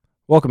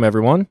Welcome,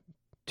 everyone,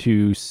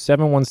 to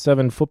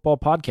 717 Football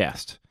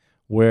Podcast,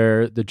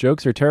 where the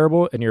jokes are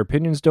terrible and your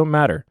opinions don't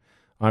matter.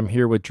 I'm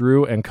here with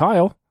Drew and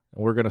Kyle,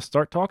 and we're going to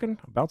start talking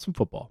about some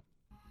football.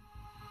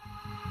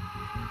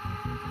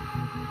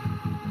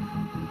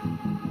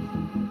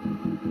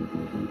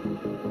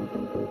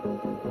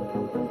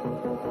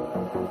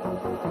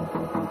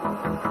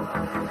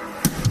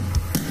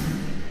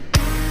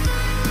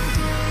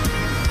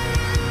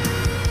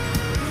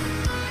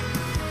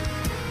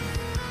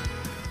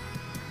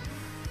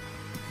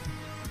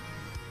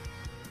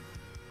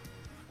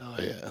 Oh,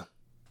 yeah.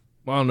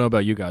 Well, I don't know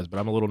about you guys, but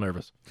I'm a little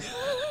nervous.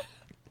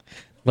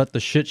 Let the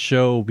shit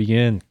show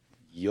begin.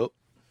 Yup.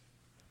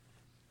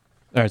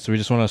 All right, so we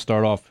just want to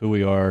start off who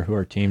we are, who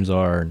our teams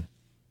are, and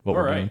what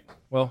All we're right. doing.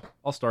 Well,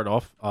 I'll start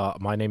off.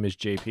 My name is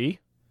JP.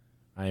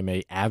 I am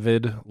a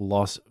avid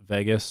Las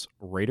Vegas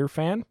Raider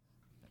fan.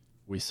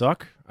 We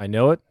suck. I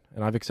know it,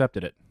 and I've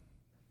accepted it.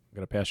 I'm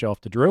going to pass you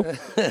off to Drew.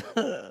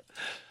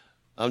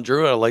 I'm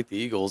Drew. I like the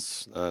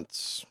Eagles.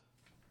 That's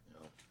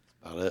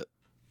about it.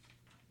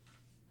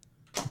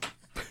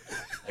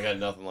 I got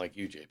nothing like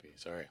you, JP.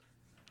 Sorry.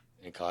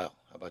 And Kyle,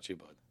 how about you,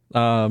 bud?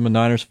 I'm a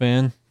Niners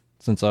fan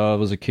since I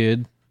was a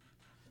kid.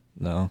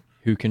 No,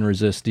 who can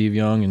resist Steve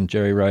Young and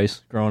Jerry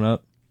Rice growing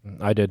up?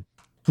 I did.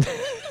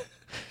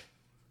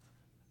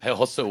 I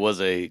also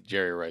was a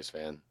Jerry Rice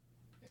fan.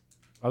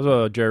 I was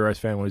a Jerry Rice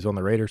fan when he was on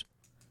the Raiders.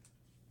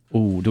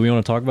 Ooh, do we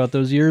want to talk about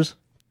those years?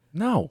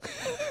 No.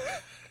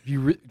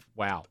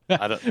 Wow.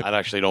 I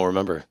actually don't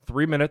remember.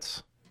 3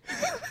 minutes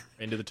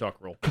into the talk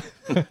roll.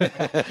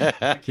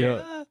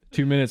 Yeah.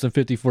 2 minutes and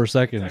 54 I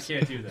seconds.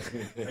 can't do this.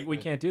 We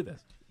can't do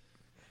this.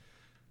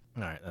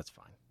 All right, that's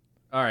fine.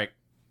 All right.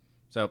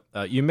 So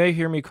you may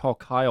hear me call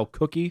Kyle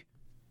Cookie.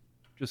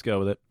 Just go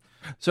with it.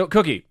 So,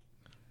 Cookie,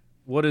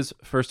 what is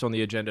first on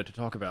the agenda to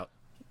talk about?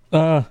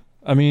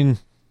 I mean,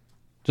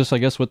 just I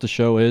guess what the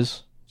show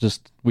is.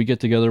 Just we get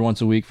together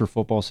once a week for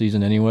football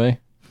season anyway.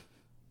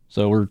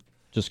 So we're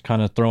just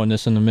kind of throwing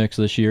this in the mix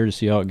this year to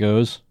see how it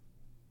goes.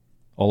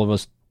 All of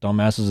us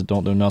dumbasses that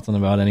don't know nothing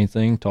about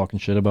anything, talking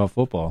shit about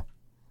football.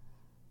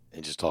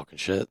 And just talking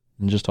shit,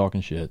 And just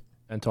talking shit.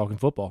 And talking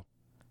football.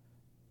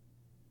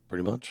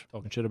 pretty much.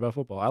 Talking shit about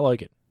football. I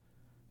like it.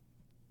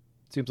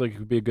 Seems like it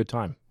could be a good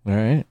time. All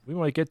right. We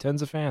might get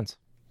tens of fans.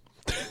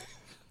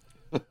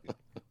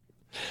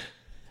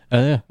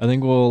 Yeah, I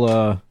think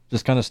we'll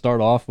just kind of start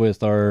off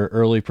with our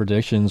early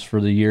predictions for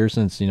the year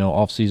since,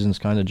 off season's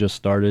kind of just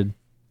started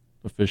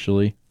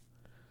officially.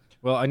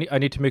 Well, I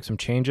need to make some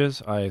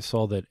changes. I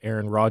saw that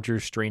Aaron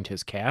Rodgers strained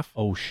his calf.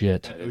 Oh,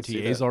 shit. I didn't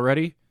see OTAs that.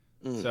 already.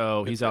 Mm,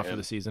 So good he's for out for him.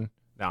 the season.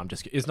 No, I'm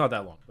just kidding. It's not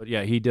that long. But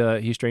yeah,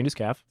 he strained his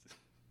calf.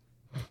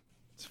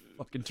 It's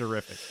fucking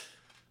terrific.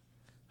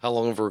 How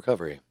long of a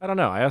recovery? I don't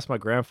know. I asked my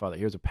grandfather.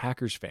 He was a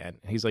Packers fan.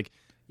 And he's like,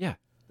 yeah,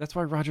 that's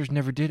why Rodgers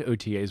never did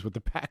OTAs with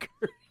the Packers.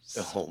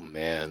 Oh,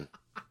 man.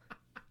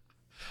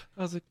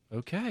 I was like,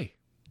 okay.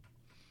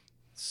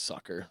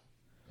 Sucker.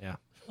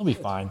 It'll be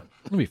fine.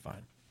 It'll be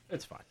fine.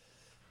 It's fine.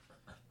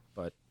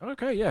 But,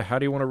 okay, yeah. How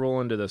do you want to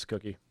roll into this,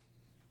 Cookie?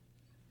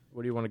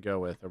 What do you want to go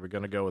with? Are we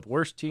going to go with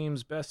worst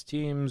teams, best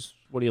teams?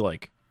 What do you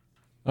like?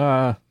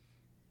 I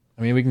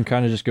mean, we can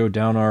kind of just go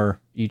down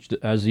each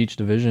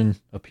division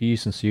a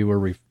piece and see where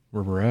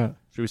we're at.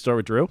 Should we start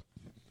with Drew?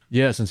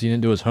 Yeah, since he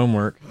didn't do his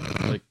homework,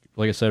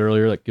 like I said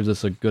earlier, that gives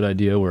us a good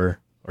idea where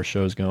our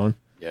show's going.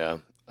 Yeah.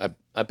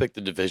 I picked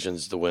the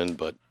divisions to win,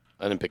 but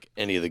I didn't pick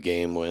any of the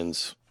game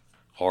wins.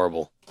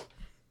 Horrible.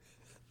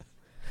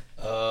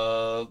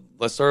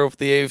 Let's start with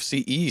the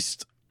AFC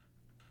East.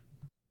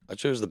 I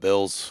chose the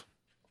Bills.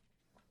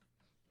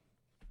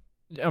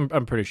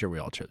 I'm pretty sure we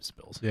all chose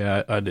the Bills.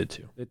 Yeah, I did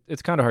too.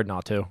 It's kind of hard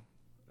not to.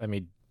 I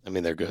mean,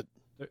 They're good.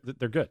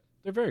 they're good.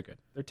 They're very good.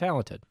 They're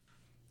talented.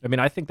 I mean,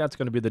 I think that's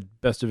going to be the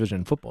best division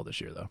in football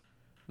this year, though.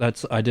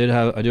 I do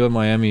have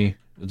Miami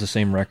with the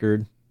same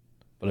record,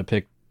 but I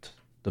picked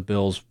the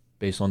Bills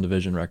based on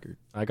division record.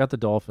 I got the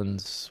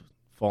Dolphins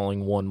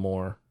falling one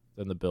more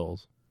than the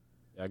Bills.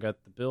 Yeah, I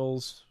got the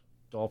Bills,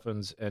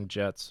 Dolphins, and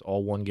Jets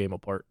all one game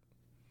apart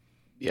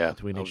Yeah.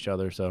 between each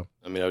other. So,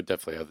 I would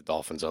definitely have the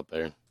Dolphins up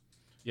there.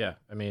 yeah,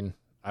 I mean,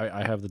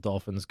 I have the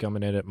Dolphins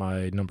coming in at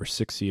my number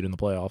 6 seed in the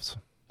playoffs.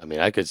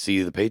 I could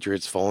see the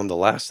Patriots falling to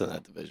last in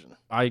that division.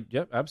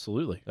 Yep,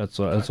 absolutely. That's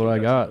what I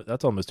got.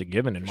 That's almost a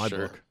given in my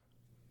Sure. book.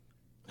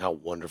 How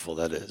wonderful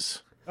that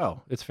is.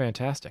 Oh, it's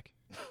fantastic.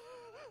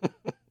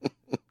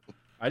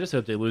 I just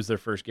hope they lose their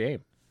first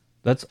game.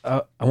 That's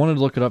I wanted to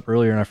look it up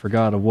earlier and I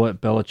forgot of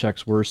what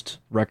Belichick's worst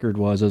record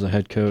was as a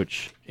head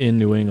coach in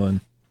New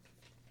England.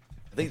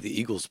 I think the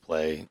Eagles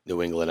play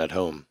New England at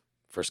home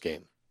first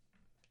game.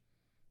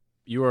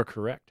 You are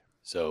correct.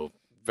 So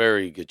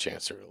very good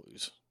chance they're going to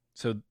lose.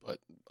 So But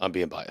I'm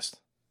being biased.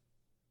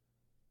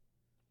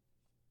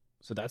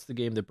 that's the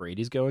game that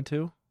Brady's going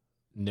to?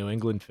 New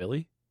England,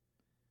 Philly?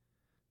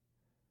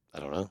 I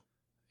don't know.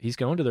 He's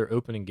going to their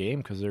opening game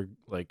because they're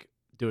like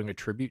doing a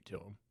tribute to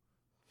him.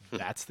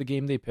 That's the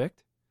game they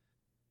picked?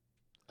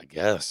 I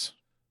guess.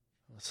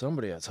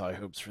 Somebody has high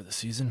hopes for the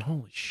season.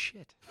 Holy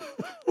shit.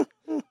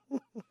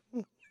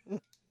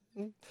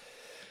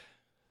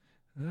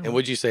 And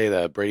would you say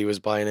that Brady was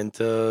buying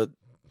into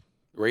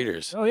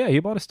Raiders? Oh yeah, he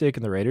bought a stake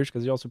in the Raiders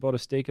because he also bought a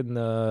stake in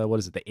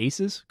the the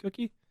Aces,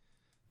 Cookie?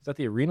 Is that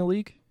the Arena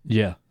League?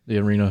 Yeah, the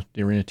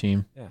arena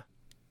team.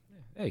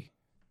 Hey,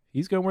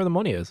 he's going where the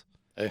money is.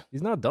 Hey.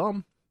 He's not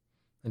dumb.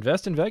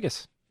 Invest in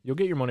Vegas. You'll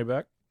get your money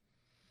back.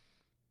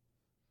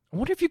 I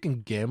wonder if you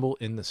can gamble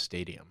in the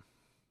stadium.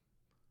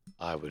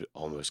 I would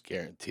almost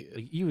guarantee it.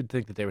 Like, you would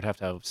think that they would have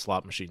to have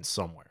slot machines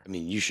somewhere. I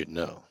mean, you should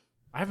know.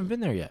 I haven't been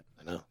there yet.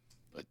 I know.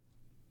 But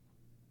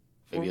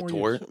 4 maybe a more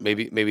tour?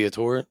 years. Maybe a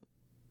tour?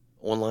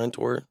 Online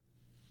tour?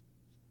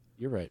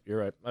 You're right.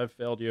 I've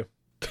failed you.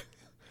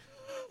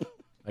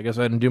 I guess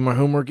I didn't do my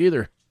homework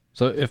either.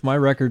 So if my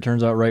record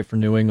turns out right for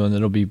New England,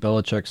 it'll be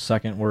Belichick's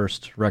second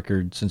worst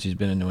record since he's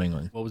been in New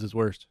England. What was his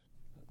worst?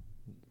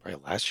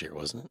 Right last year,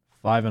 wasn't it?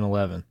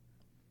 5-11.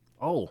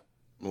 Oh,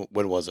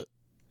 When was it?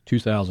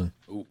 2000.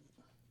 Ooh.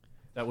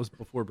 that was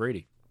before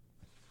Brady.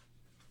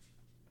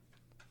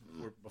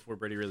 Before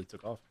Brady really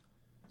took off.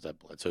 Was that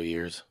Bledsoe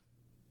years?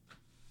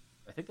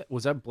 I think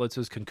that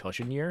Bledsoe's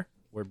concussion year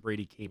where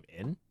Brady came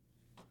in.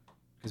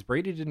 Because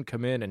Brady didn't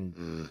come in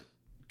and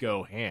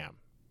go ham.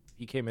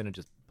 He came in and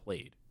just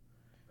played,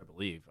 I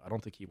believe. I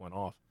don't think he went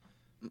off.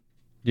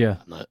 Yeah,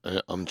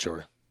 I'm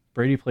sure.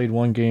 Brady played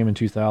one game in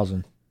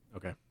 2000.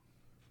 Okay.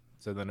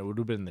 So then it would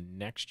have been the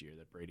next year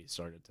that Brady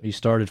started to. He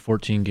started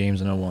 14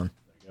 games in 01.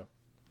 There you go.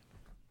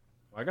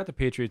 Well, I got the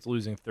Patriots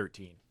losing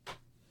 13.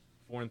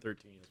 4-13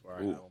 is where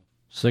I have them.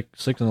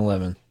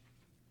 6-11.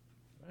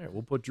 All right,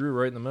 we'll put Drew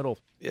right in the middle.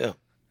 Yeah.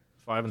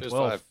 5 and Just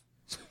 12.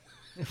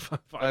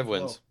 Five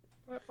wins.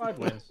 5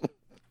 wins.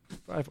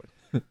 5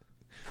 wins.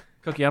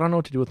 Cookie, I don't know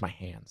what to do with my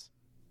hands.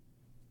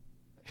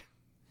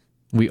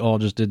 We all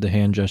just did the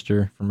hand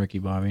gesture from Ricky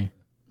Bobby.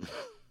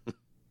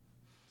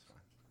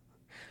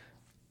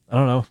 I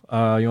don't know.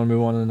 You want to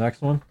move on to the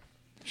next one?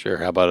 Sure.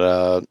 How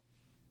about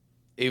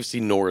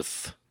AFC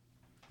North?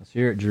 Let's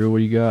hear it, Drew. What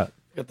do you got?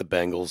 Got the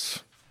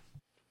Bengals.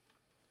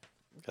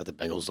 Got the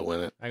Bengals to win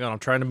it. Hang on, I'm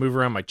trying to move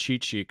around my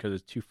cheat sheet because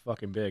it's too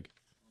fucking big.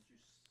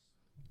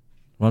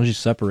 Why don't you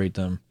separate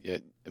them? Yeah,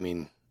 I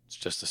mean, it's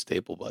just a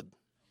staple, bud.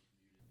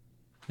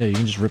 Yeah, you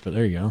can just rip it.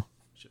 There you go.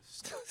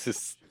 Just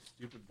Just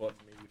stupid button,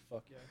 maybe.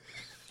 Fuck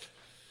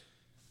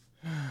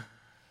yeah.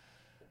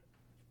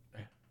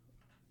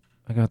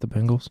 I got the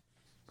Bengals.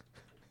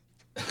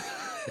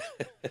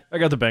 I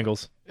got the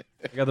Bengals.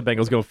 I got the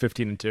Bengals going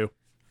 15-2.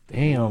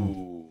 Damn.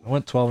 Ooh. I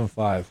went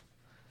 12-5.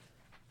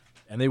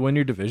 And they win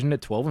your division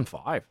at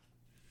 12-5.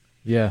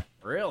 Yeah.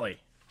 Really?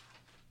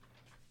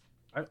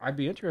 I'd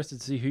be interested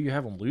to see who you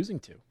have them losing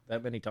to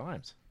that many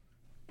times.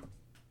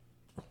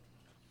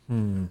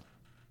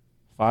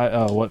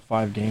 What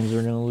 5 games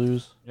they're going to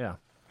lose? Yeah.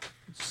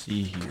 Let's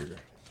see here.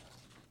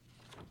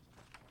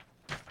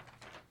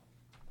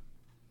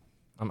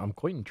 I'm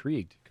quite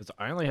intrigued because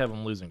I only have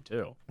them losing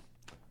 2.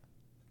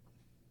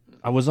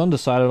 I was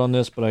undecided on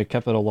this, but I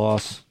kept it a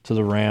loss to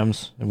the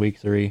Rams in week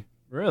 3.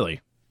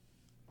 Really?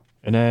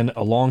 And then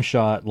a long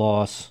shot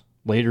loss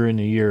later in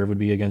the year would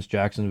be against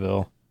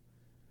Jacksonville,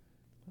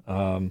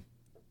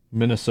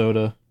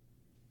 Minnesota,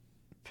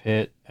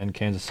 Pitt, and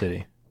Kansas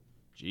City.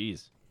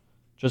 Jeez.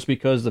 Just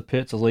because the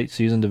Pitt's a late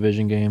season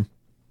division game,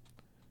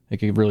 it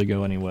could really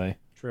go any way.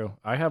 True.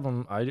 I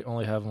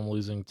only have them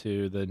losing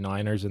to the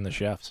Niners and the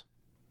Chefs.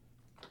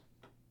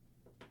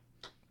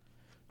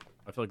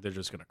 I feel like they're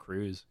just going to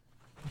cruise.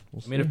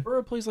 We'll I mean, if see.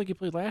 Burrow plays like he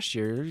played last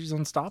year, he's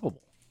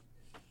unstoppable.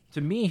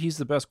 To me, he's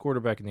the best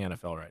quarterback in the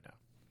NFL right now.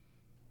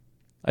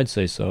 I'd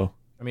say so.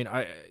 I mean,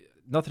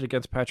 nothing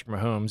against Patrick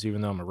Mahomes,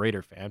 even though I'm a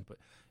Raider fan, but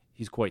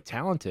he's quite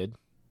talented.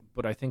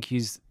 But I think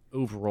he's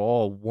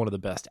overall one of the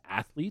best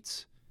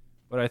athletes.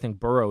 But I think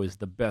Burrow is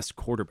the best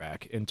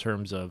quarterback in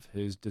terms of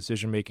his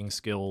decision-making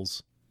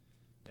skills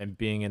and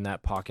being in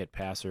that pocket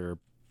passer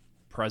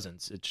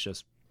presence. It's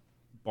just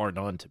bar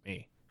none to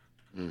me.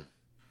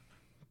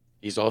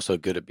 He's also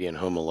good at being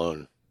home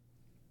alone.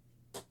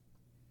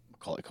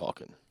 Macaulay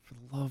Culkin. For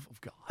the love of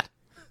God.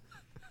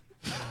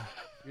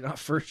 You're not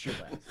first, you're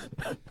last.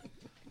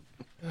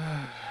 All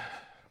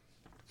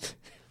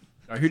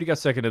right, who do you got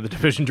second in the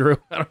division, Drew?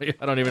 I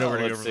don't even know where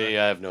to go Let's from see.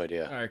 there. I have no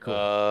idea. All right,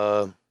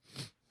 cool.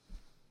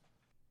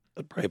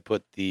 I'd probably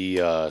put the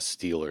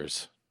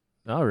Steelers.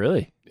 Oh,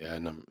 really? Yeah,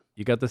 and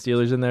You got the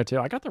Steelers in there, too?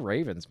 I got the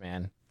Ravens,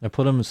 man. I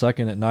put them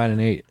second at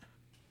 9-8.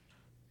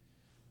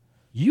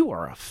 You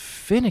are a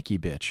finicky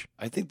bitch.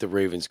 I think the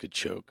Ravens could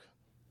choke.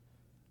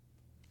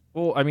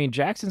 Well, I mean,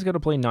 Jackson's going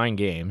to play 9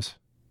 games,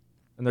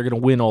 and they're going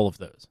to win all of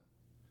those.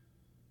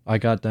 I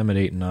got them at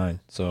 8-9.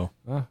 So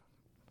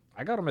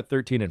I got them at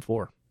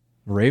 13-4.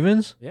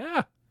 Ravens?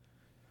 Yeah.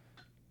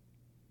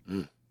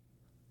 I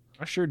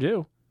sure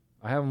do.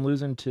 I have them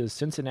losing to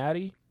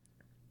Cincinnati,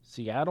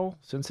 Seattle,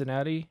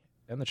 Cincinnati,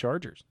 and the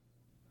Chargers.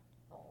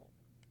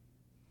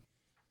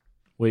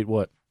 Wait,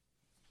 what?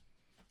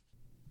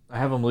 I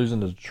have them losing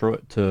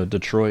to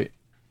Detroit,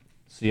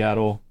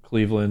 Seattle,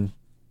 Cleveland.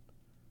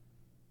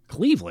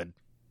 Cleveland?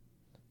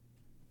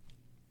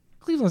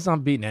 Cleveland's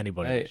not beating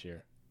anybody Hey. this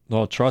year.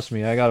 Well, trust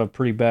me, I got a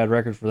pretty bad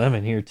record for them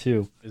in here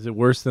too. Is it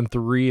worse than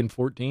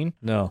 3-14?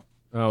 No,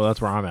 Oh,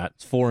 that's where I'm at.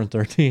 It's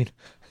 4-13.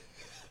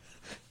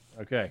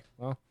 Okay.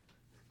 Well,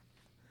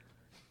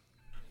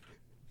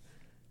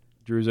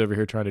 Drew's over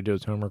here trying to do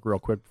his homework real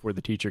quick before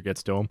the teacher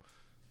gets to him.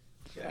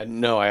 Yeah,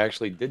 no, I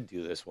actually did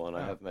do this one.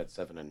 I have them at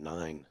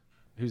 7-9.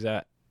 Who's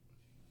that?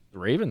 The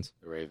Ravens.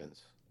 The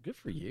Ravens. Good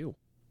for you.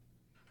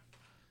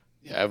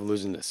 Yeah, I have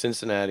losing to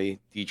Cincinnati,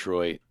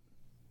 Detroit,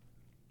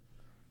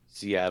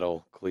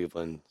 Seattle,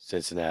 Cleveland,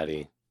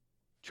 Cincinnati,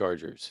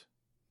 Chargers,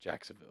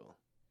 Jacksonville,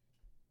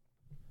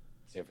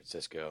 San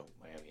Francisco,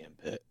 Miami, and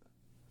Pitt.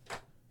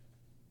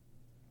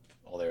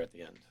 All there at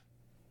the end.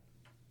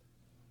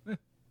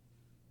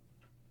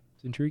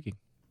 It's intriguing.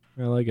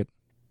 I like it.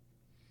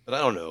 But I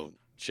don't know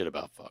shit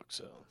about fuck,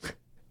 so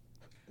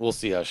we'll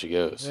see how she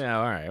goes. Yeah,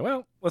 all right.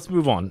 Well, let's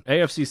move on.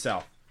 AFC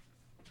South.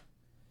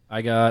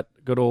 I got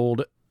good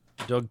old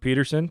Doug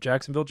Peterson,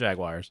 Jacksonville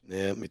Jaguars.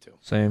 Yeah, me too.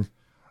 Same.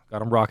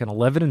 Got him rocking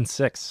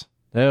 11-6.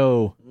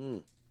 No.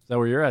 Is that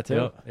where you're at, too?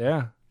 Yep.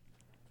 Yeah.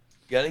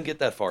 Yeah, I didn't get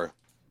that far.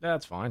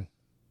 That's fine.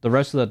 The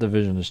rest of that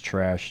division is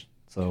trash.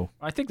 So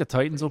I think the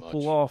Titans will Pretty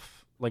pull much.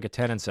 off like a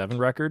 10-7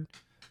 record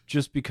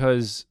just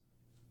because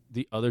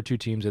the other two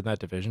teams in that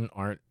division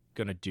aren't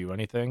going to do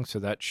anything. So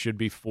that should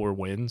be 4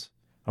 wins.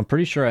 I'm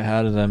pretty sure I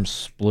had them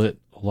split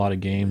a lot of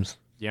games,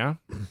 Yeah.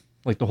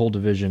 like the whole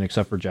division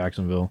except for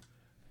Jacksonville.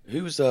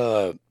 Who's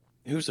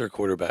their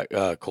quarterback?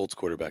 Colts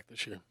quarterback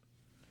this year.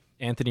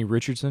 Anthony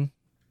Richardson,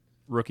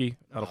 rookie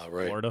out of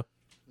Right. Florida.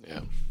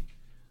 Yeah,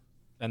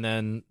 And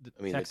then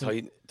I mean Texans,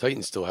 the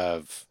Titans still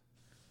have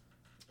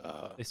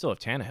they still have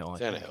Tannehill. I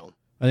think. Tannehill.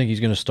 I think he's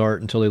going to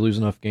start until they lose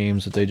enough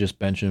games that they just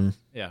bench him.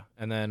 Yeah.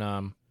 And then,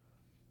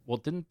 well,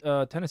 didn't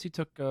Tennessee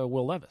took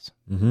Will Levis.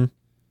 Mm-hmm.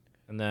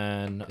 And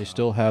then They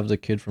still have the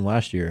kid from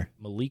last year.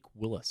 Malik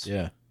Willis.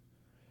 Yeah.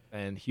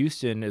 And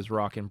Houston is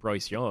rocking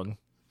Bryce Young.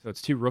 So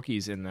it's 2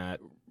 rookies in that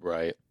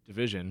Right.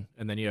 division.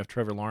 And then you have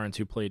Trevor Lawrence,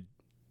 who played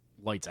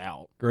lights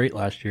out, Great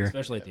last year.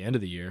 especially at the end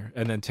of the year.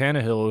 And then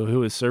Tannehill,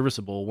 who is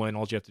serviceable when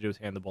all you have to do is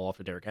hand the ball off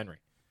to Derrick Henry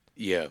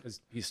Yeah.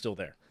 because he's still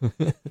there.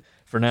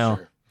 For now.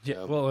 Sure. Yeah.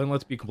 Yeah. Well, and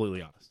let's be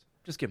completely honest.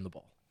 Just give him the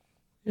ball.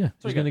 Yeah.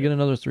 So He's you going to got- get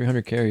another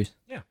 300 carries.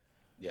 Yeah,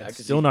 I could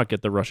Still see, not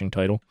get the rushing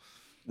title.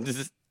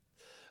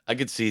 I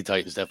could see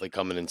Titans definitely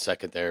coming in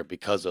second there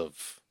because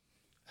of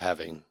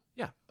having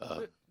Yeah.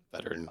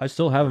 veteran. I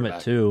still have him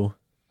at quarterback. 2.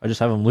 I just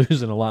have him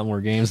losing a lot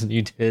more games than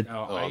you did.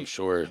 Oh, I'm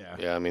sure. yeah.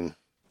 Yeah, I mean,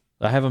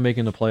 I have him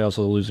making the playoffs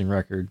with a losing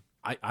record.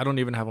 I don't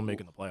even have them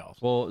making the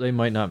playoffs. Well, they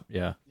might not.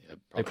 Yeah. yeah,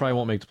 They probably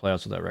won't make the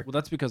playoffs with that Well, record.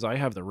 that's because I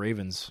have the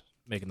Ravens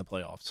making the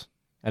playoffs.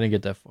 I didn't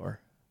get that far.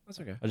 That's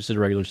okay. I just did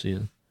regular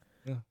season.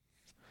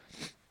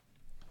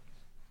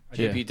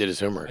 JP did his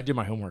homework. I did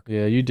my homework.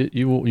 Yeah, you did.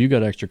 You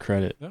got extra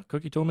credit. Yeah,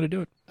 Cookie told me to do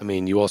it. I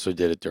mean, you also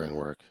did it during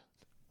work.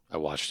 I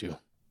watched you.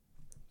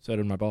 So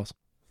did my boss.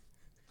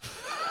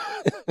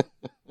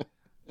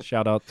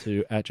 Shout out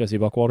to @Jesse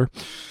Buckwater.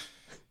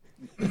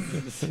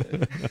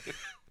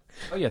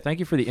 Oh yeah, thank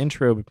you for the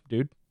intro,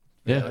 dude.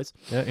 Yeah. Nice.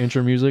 Yeah.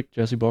 Intro music,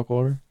 Jesse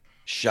Buckwater.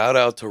 Shout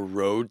out to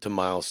Road to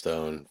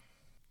Milestone.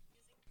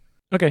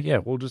 Okay, yeah,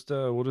 we'll just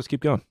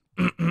keep going.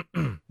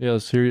 Yeah,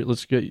 let's hear.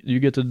 Let's get you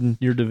get to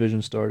your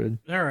division started.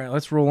 All right,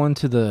 let's roll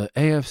into the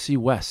AFC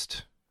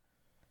West.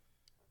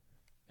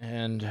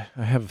 And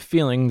I have a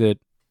feeling that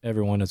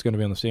everyone is going to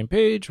be on the same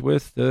page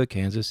with the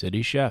Kansas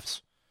City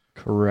Chiefs.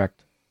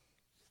 Correct.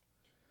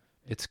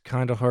 It's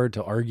kind of hard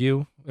to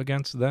argue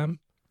against them.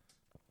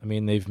 I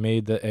mean, they've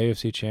made the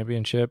AFC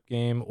Championship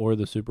game or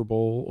the Super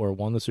Bowl or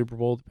won the Super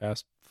Bowl the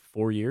past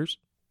 4 years.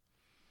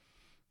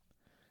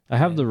 I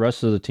have the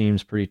rest of the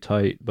teams pretty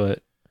tight,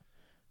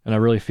 and I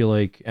really feel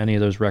like any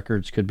of those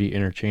records could be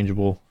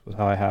interchangeable with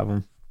how I have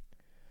them.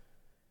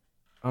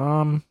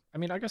 I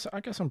mean, I guess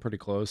I'm pretty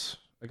close.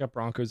 I got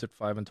Broncos at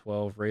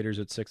 5-12, Raiders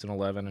at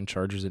 6-11, and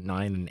Chargers at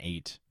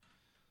 9-8.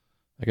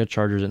 I got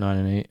Chargers at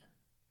 9-8.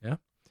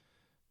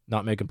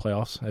 Not making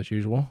playoffs as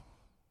usual.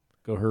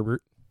 Go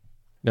Herbert.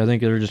 I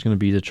think they're just going to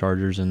be the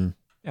Chargers, and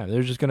Yeah,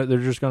 they're just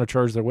gonna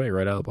charge their way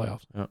right out of the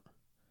playoffs.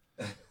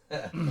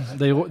 Yep.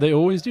 They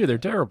always do. They're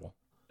terrible.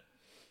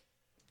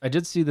 I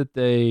did see that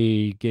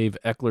they gave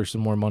Eckler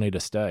some more money to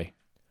stay.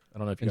 I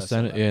don't know if you guys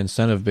saw that.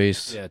 incentive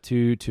based. Yeah,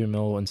 $2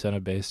 mil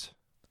incentive based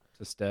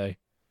to stay.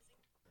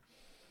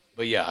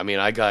 But yeah, I mean,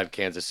 I got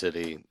Kansas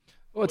City.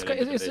 Well, it's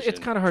winning the it's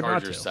division, kind of hard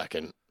Chargers not to.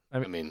 second. I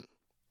I mean-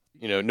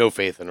 mean, no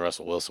faith in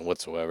Russell Wilson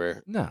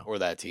whatsoever No, or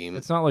that team.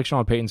 it's not like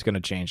Sean Payton's going to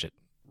change it.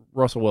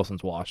 Russell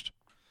Wilson's washed,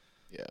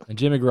 Yeah. and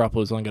Jimmy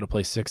Garoppolo's only going to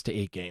play 6 to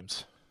 8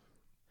 games.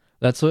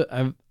 That's what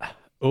I've.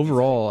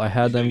 Overall, I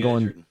had them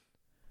going.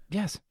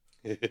 Yes,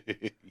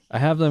 I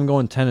have them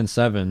going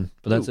 10-7,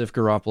 but that's Ooh. if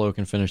Garoppolo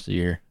can finish the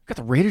year. got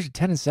the Raiders at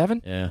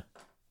 10-7. Yeah,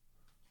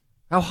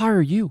 How high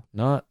are you?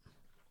 not.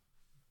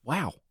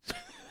 Wow.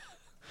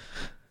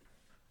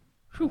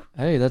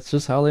 Hey, that's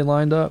just how they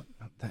lined up.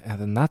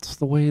 And then that's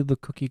the way the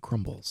cookie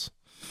crumbles.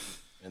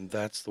 And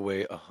that's the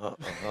way,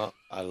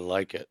 I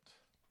like it.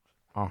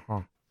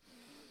 Uh-huh.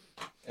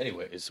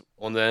 Anyways,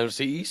 on the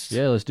NFC East,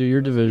 Yeah, let's do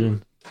your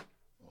division.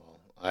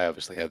 I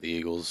obviously have the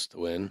Eagles to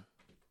win.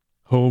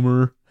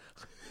 Homer.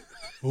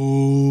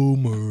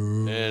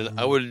 Homer. And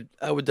I would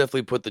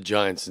definitely put the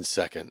Giants in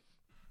second,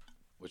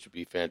 which would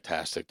be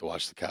fantastic to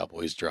watch the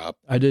Cowboys drop.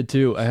 I did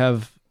too. I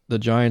have the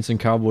Giants and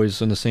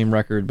Cowboys in the same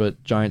record,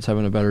 but Giants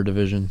having a better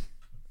division.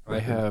 I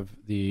have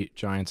the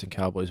Giants and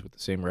Cowboys with the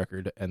same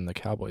record, and the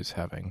Cowboys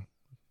having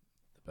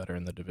the better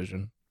in the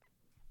division.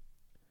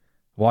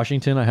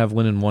 Washington, I have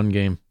winning one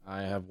game.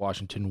 I have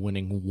Washington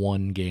winning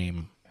one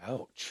game.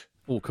 Ouch.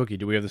 Oh, Cookie,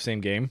 do we have the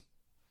same game?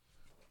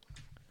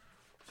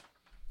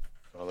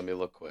 Well, let me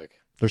look quick.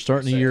 They're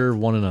starting the year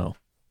 1-0.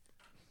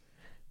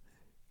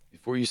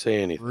 Before you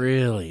say anything.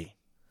 Really?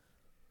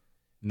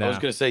 I was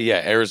going to say,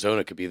 yeah,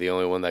 Arizona could be the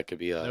only one that could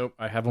be. Nope,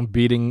 I have them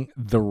beating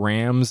the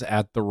Rams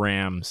at the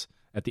Rams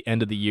at the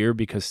end of the year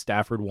because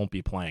Stafford won't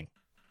be playing.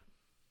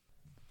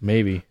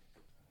 Maybe.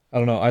 I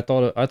don't know. I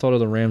thought of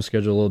the Rams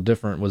schedule a little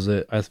different. Was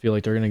that I feel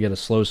like they're going to get a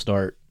slow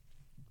start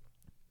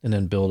and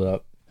then build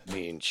up. I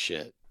mean,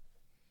 shit. If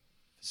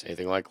it's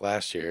anything like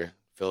last year,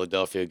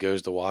 Philadelphia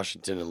goes to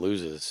Washington and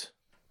loses.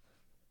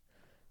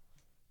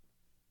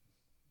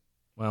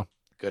 Well,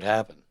 could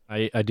happen.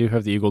 I do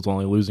have the Eagles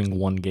only losing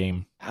one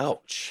game.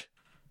 Ouch.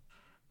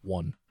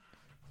 One.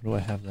 What do I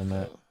have them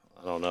at?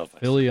 I don't know if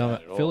Philly.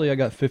 I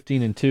got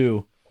 15-2.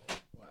 Wow.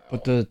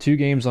 But the two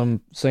games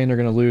I'm saying they're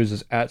going to lose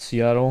is at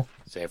Seattle.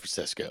 San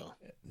Francisco.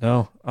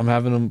 No, I'm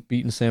having them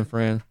beating San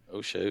Fran.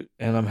 Oh shoot.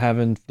 And I'm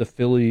having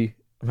Philly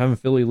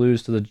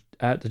lose to the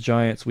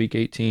Giants week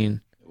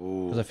 18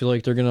 because I feel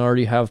like they're going to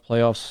already have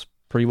playoffs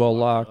pretty well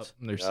locked.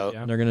 And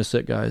they're going to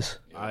sit guys.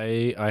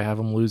 I have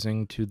them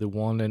losing to the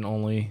one and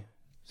only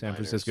San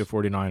Francisco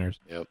 49ers.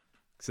 Yep.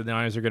 So the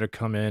Niners are going to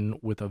come in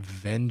with a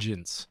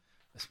vengeance,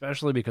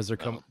 especially because they're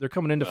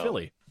coming into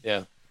Philly.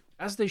 Yeah.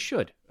 As they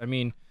should. I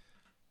mean,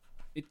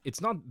 it's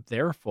not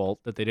their fault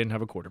that they didn't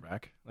have a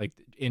quarterback. Like,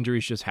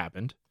 injuries just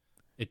happened.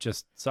 It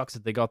just sucks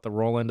that they got the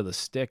roll end of the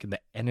stick in the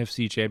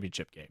NFC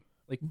Championship game.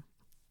 Like,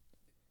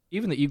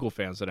 even the Eagle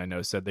fans that I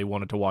know said they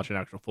wanted to watch an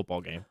actual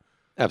football game.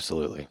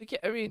 Absolutely. Like, yeah,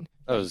 I mean,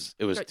 it was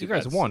you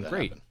guys won,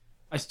 great. Happen.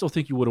 I still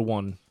think you would have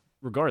won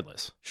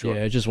regardless. Sure.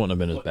 Yeah, it just wouldn't have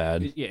been as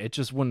bad. Yeah, it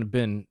just wouldn't have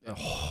been a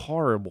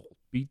horrible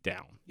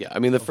beatdown. Yeah, I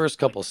mean, the first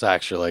couple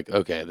sacks, you're like,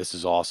 okay, this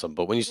is awesome.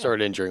 But when you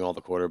start injuring all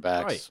the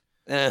quarterbacks,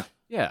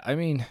 Yeah, I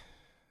mean,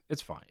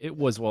 it's fine. It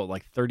was,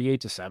 like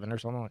 38-7 or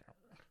something like that.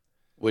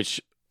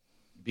 Which,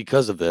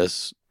 because of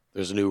this,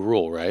 there's a new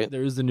rule, right?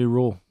 There is the new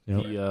rule.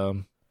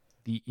 Yep.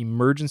 The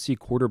emergency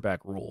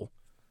quarterback rule.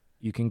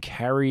 You can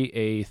carry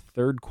a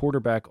third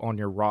quarterback on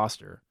your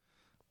roster,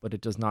 but it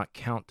does not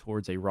count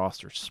towards a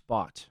roster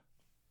spot.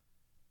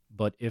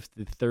 But if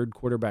the third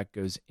quarterback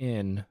goes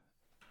in,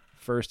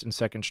 first and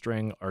second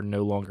string are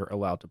no longer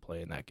allowed to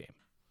play in that game.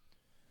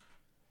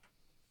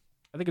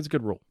 I think it's a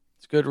good rule.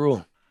 It's a good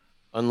rule.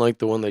 Unlike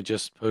the one they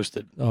just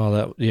posted.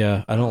 Oh,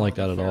 I don't like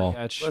that at all.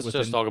 Let's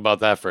just talk about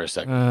that for a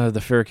second.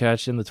 The fair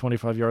catch in the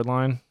 25-yard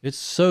line. It's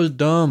so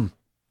dumb.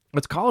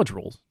 It's college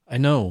rules. I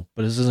know,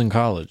 but this isn't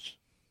college.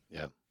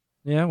 Yeah.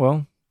 Yeah,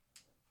 well,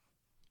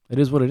 it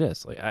is what it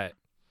is. Like I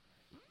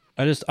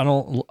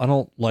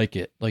don't like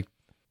it. Like,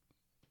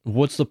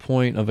 what's the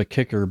point of a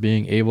kicker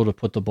being able to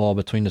put the ball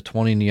between the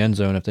 20 and the end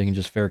zone if they can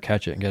just fair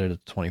catch it and get it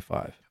at the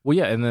 25? Well,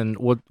 yeah, and then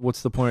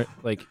what's the point?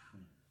 Like,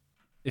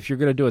 if you're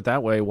going to do it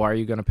that way, why are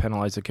you going to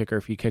penalize the kicker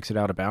if he kicks it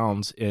out of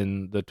bounds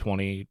in the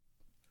 20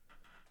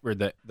 or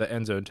the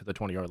end zone to the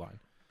 20-yard line?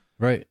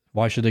 Right.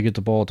 Why should they get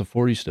the ball at the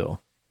 40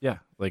 still? Yeah,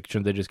 like,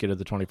 shouldn't they just get it at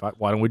the 25?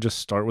 Why don't we just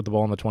start with the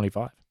ball on the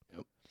 25?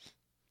 Yep.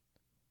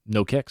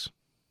 No kicks.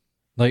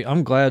 Like,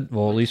 I'm glad,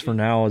 well, at least for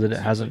now, that it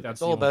hasn't.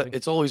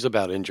 It's always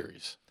about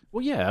injuries.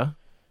 Well, yeah,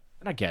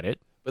 and I get it.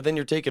 But then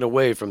you're taking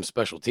away from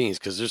special teams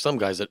because there's some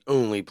guys that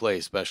only play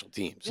special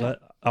teams. Yeah.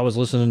 I was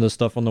listening to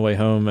stuff on the way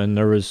home, and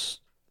there was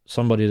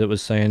somebody that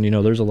was saying,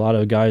 there's a lot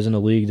of guys in the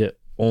league that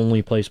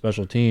only play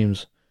special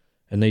teams,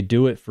 and they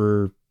do it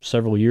for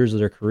several years of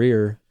their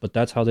career, but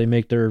that's how they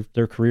make their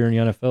career in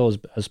the NFL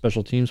as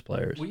special teams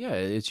players. Well, yeah,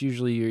 it's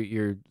usually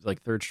your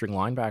like third string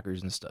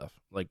linebackers and stuff,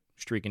 like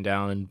streaking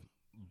down and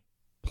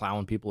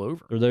plowing people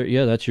over.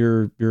 That's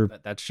your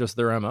that's just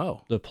their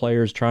MO. The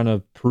players trying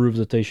to prove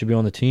that they should be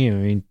on the team. I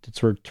mean,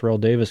 that's where Terrell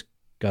Davis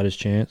got his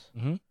chance.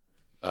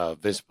 Mm-hmm.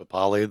 Vince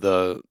Papale,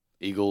 the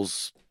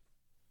Eagles,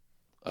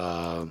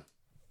 they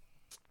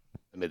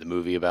made the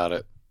movie about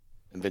it,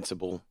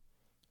 Invincible.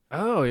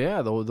 Oh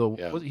yeah,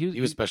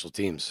 he was special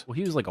teams. Well,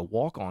 he was like a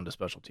walk-on to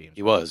special teams.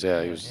 He was,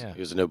 yeah. He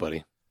was a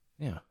nobody.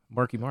 Yeah,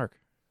 Marky Mark.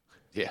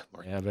 Yeah,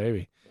 Marky. Yeah,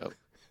 baby. Yep.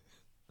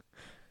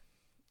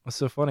 That's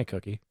so funny,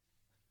 Cookie.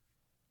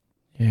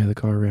 Yeah, the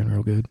car ran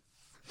real good.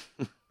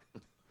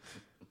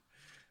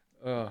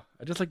 I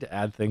just like to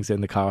add things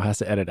in the Kyle has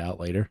to edit out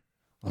later.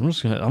 I'm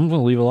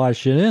gonna leave a lot of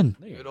shit in.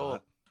 Good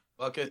old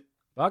bucket.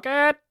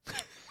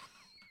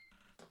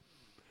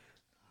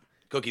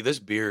 Cookie, this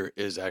beer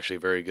is actually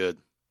very good.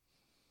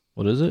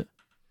 What is it?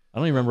 I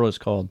don't even remember what it's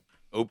called.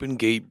 Open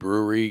Gate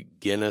Brewery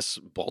Guinness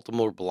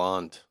Baltimore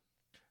Blonde.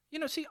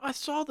 See, I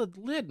saw the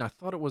lid and I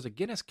thought it was a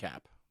Guinness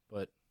cap,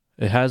 but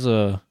it has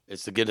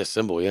it's the Guinness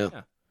symbol, yeah.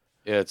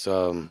 Yeah, it's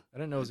I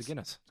didn't know it was a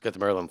Guinness. It's got the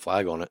Maryland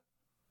flag on it.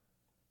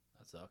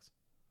 That sucks.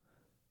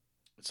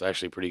 It's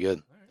actually pretty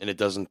good, and it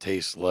doesn't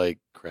taste like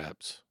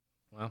crabs.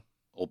 Well,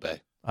 Old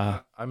Bay.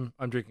 I'm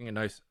drinking a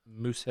nice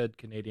Moosehead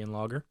Canadian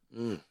lager.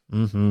 Mm.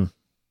 Mm-hmm.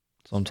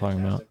 That's what I'm talking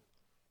about.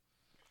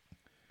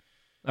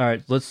 All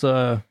right, let's.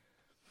 I'm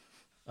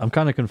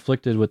kind of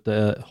conflicted with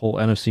the whole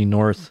NFC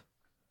North.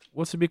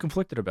 What's to be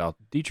conflicted about?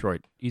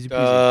 Detroit, easy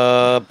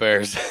peasy.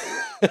 Bears.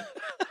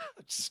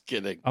 Just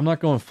kidding. I'm not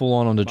going full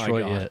on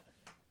Detroit God. yet.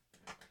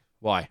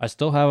 Why? I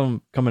still have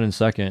them coming in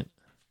second,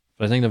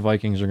 but I think the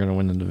Vikings are going to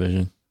win the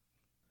division.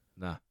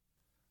 Nah,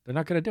 they're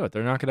not going to do it.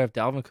 They're not going to have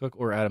Dalvin Cook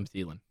or Adam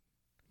Thielen.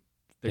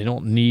 They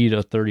don't need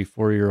a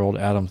 34-year-old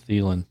Adam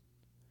Thielen.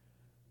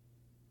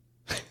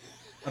 I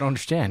don't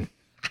understand.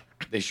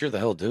 They sure the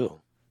hell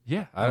do.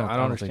 Yeah, I don't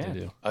understand.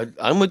 think they do.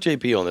 I'm with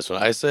JP on this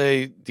one. I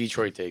say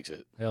Detroit takes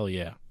it. Hell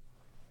yeah.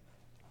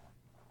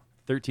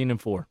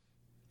 13-4.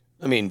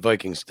 I mean,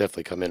 Vikings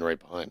definitely come in right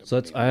behind them.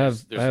 So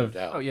that's- there's I no have-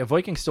 doubt. Oh yeah,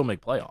 Vikings still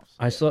make playoffs.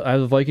 I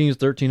have the Vikings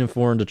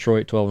 13-4 and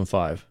Detroit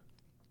 12-5,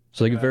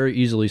 so they can very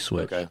easily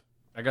switch. Okay.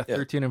 I got Yeah.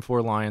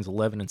 13-4 Lions,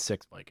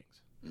 11-6 Vikings.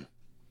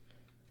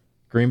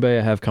 Green Bay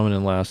I have coming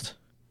in last,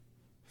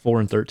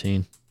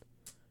 4-13.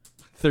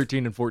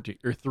 13-14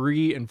 or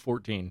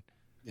 3-14,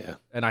 Yeah.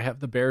 and I have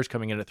the Bears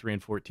coming in at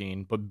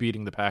 3-14, but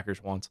beating the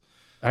Packers once.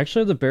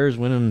 Actually, the Bears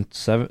winning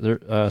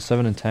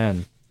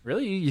 7-10.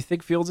 Really, you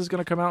think Fields is going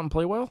to come out and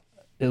play well?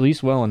 At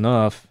least well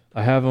enough.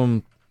 I have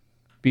them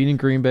beating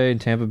Green Bay and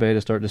Tampa Bay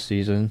to start the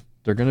season.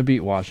 They're going to beat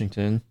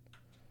Washington.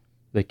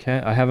 They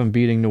can't. I have them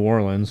beating New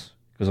Orleans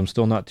because I'm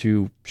still not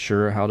too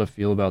sure how to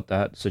feel about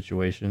that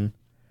situation.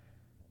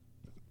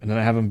 And then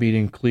I have them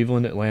beating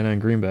Cleveland, Atlanta, and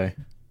Green Bay.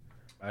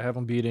 I have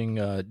them beating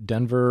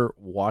Denver,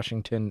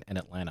 Washington, and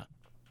Atlanta.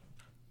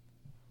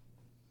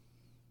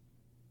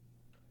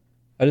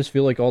 I just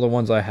feel like all the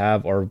ones I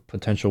have are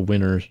potential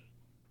winners.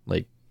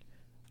 Like,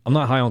 I'm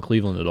not high on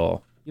Cleveland at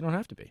all. You don't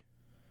have to be.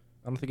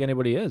 I don't think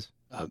anybody is,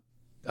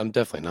 I'm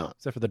definitely not.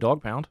 except for the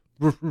dog pound.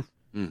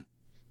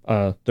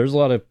 There's a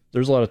lot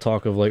of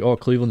talk of like, oh,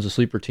 Cleveland's a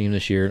sleeper team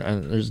this year,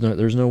 and there's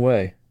no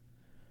way.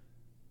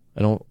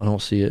 I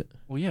don't see it.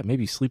 Well, yeah,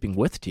 maybe sleeping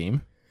with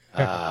team.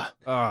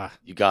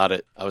 You got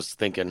it. I was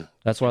thinking.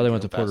 That's why they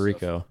went to Fast Puerto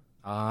enough.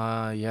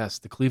 Rico. Yes,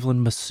 the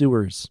Cleveland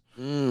Masseurs.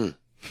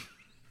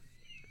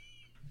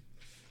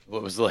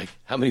 What was like?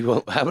 How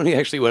many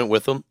actually went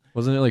with them?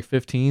 Wasn't it like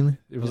 15?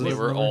 It was They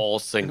were all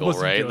single,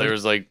 wasn't right? good. There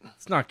was like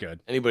It's not good.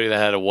 anybody that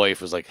had a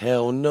wife was like,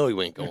 hell no,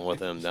 you ain't going with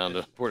them down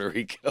to Puerto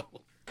Rico.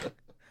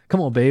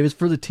 Come on, babe, it's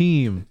for the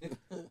team.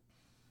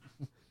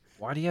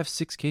 Why do you have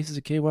 6 cases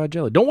of KY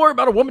jelly? Don't worry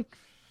about a woman.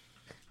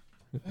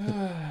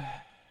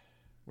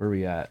 Where are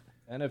we at?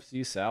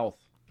 NFC South.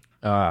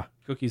 I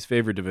Cookie's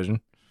favorite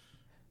division.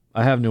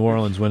 have New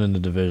Orleans winning the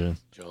division,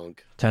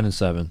 Junk.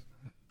 10-7.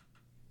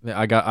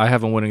 I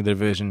have them winning the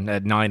division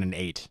at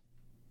 9-8.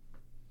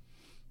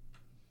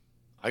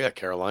 I got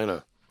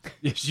Carolina.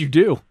 Yes, you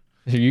do.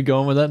 Are you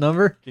going with that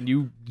number? Can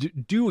you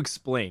do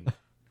explain?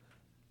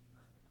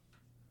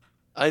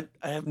 I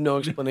have no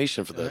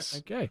explanation for this.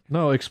 Okay.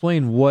 No,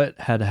 explain what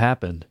had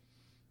happened.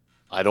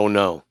 I don't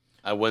know.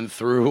 I went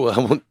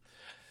through.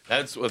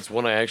 That's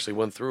one I actually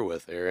went through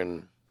with there,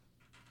 and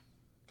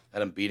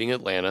had them beating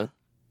Atlanta,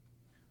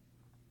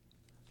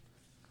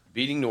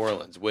 beating New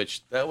Orleans,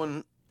 which that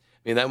one.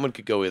 I mean, that one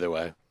could go either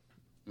way.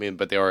 I mean,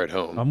 but they are at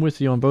home. I'm with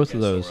you on both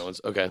of against New those.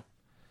 Orleans. Okay.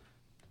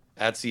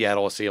 At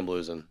Seattle, I see them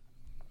losing.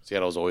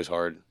 Seattle's always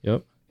hard.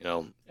 Yep. You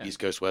know, East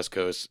Coast, West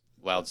Coast,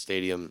 loud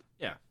stadium.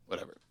 Yeah.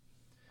 Whatever.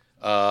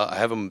 I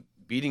have them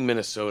beating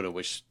Minnesota,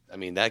 which, I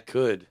mean, that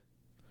could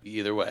be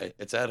either way.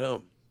 It's at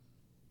home.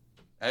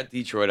 At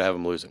Detroit, I have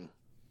them losing.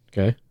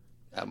 Okay.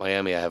 At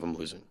Miami, I have them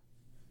losing.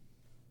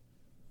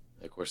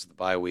 And of course, the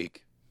bye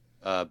week.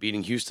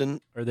 Beating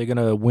Houston, Are they going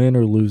to win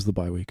or lose the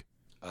bye week?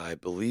 I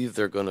believe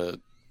they're going to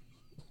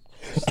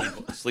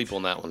sleep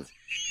on that one.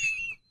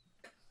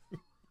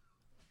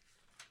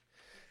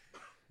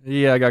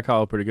 Yeah, I got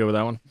Kyle pretty good with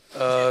that one.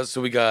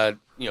 So we got,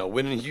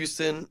 winning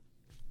Houston,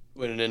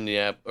 winning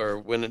Indianapolis, or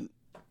winning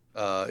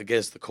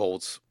against the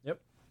Colts. Yep.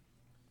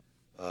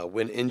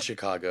 Win in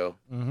Chicago.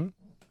 Mm-hmm.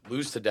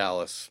 Lose to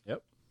Dallas.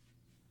 Yep.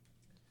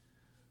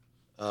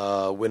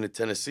 Win at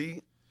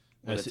Tennessee.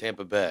 Win at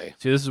Tampa Bay.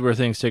 See, this is where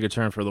things take a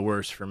turn for the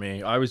worse for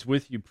me. I was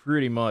with you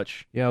pretty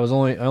much. Yeah, I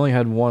only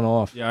had one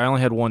off. Yeah, I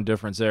only had one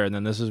difference there, and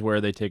then this is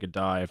where they take a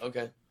dive.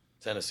 Okay.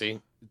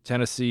 Tennessee.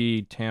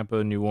 Tennessee,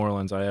 Tampa, New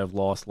Orleans, I have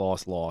loss.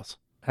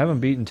 Haven't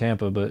beaten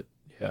Tampa, but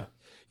yeah.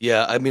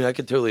 Yeah, I mean, I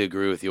could totally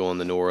agree with you on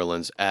the New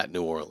Orleans at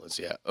New Orleans.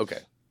 Yeah, okay.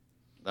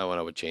 That one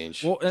I would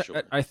change. Well,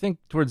 Sure. I think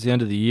towards the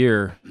end of the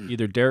year,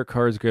 either Derek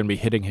Carr is going to be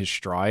hitting his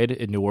stride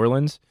in New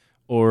Orleans,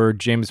 or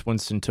Jameis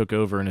Winston took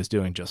over and is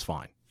doing just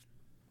fine.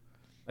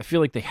 I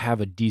feel like they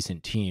have a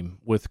decent team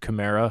with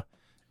Kamara,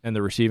 and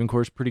the receiving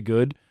corps is pretty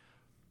good.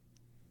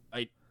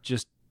 I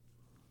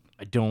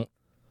don't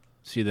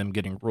see them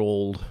getting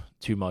rolled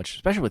too much,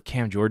 especially with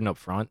Cam Jordan up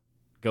front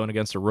going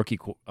against a rookie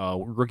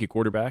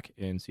quarterback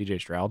in C.J.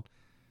 Stroud.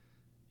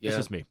 Yeah. It's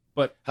just me.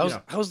 But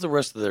How's the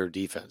rest of their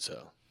defense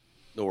though?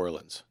 New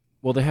Orleans.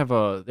 well, they have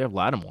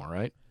Lattimore,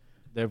 right?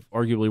 They have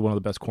arguably one of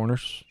the best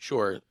corners.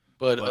 Sure,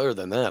 But other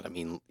than that, I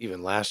mean,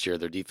 even last year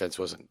their defense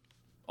wasn't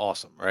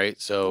awesome,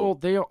 right? So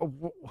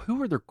Well, who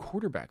were their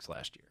quarterbacks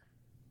last year?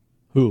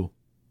 Who?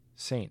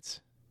 Saints.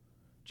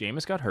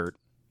 Jameis got hurt.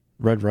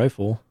 Red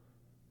Rifle.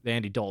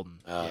 Andy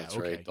Dalton. that's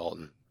right,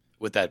 Dalton,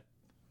 with that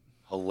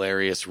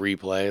hilarious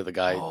replay, the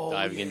guy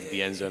diving into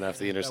the end zone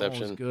after the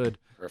interception. That one was good.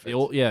 Perfect. The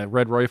old,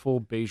 red rifle,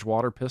 beige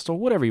water pistol,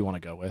 whatever you want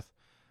to go with.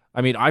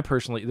 I mean, I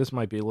personally, this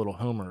might be a little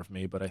homer of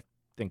me, but I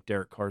think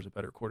Derek Carr's a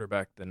better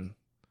quarterback than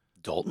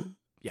Dalton.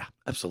 Yeah,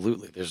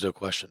 absolutely. There's no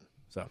question.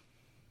 So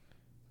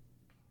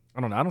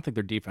I don't know. I don't think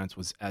their defense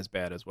was as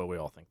bad as what we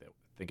all think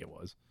it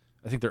was.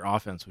 I think their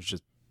offense was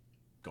just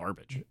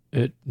garbage.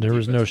 There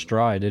was no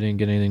stride. They didn't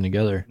get anything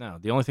together. No,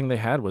 the only thing they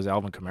had was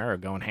Alvin Kamara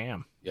going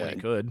ham. Yeah, when he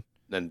could.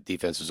 Then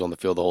defense was on the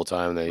field the whole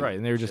time. And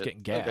they were just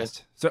getting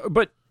gassed. Okay. So,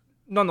 but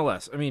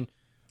nonetheless, I mean,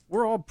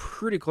 we're all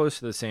pretty close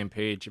to the same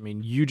page. I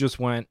mean, you just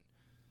went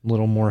a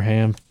little more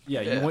ham.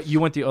 Yeah, you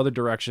went the other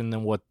direction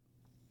than what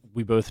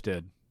we both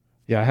did.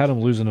 Yeah, I had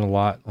them losing a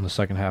lot on the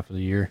second half of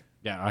the year.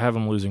 Yeah, I have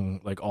them losing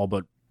like all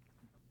but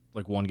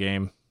like one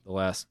game the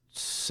last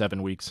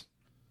 7 weeks.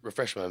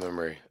 Refresh my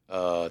memory.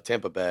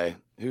 Tampa Bay.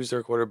 Who's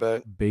their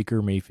quarterback?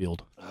 Baker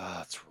Mayfield. Ah,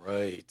 that's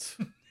right.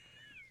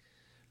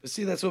 But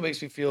see, that's what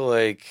makes me feel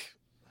like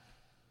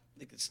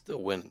they could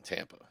still win in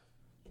Tampa.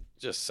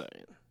 Just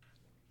saying.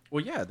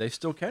 Well, yeah, they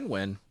still can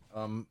win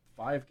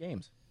 5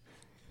 games.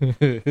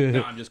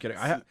 No, I'm just kidding.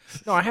 I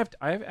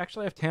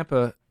actually have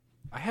Tampa.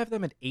 I have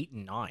them at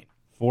 8-9.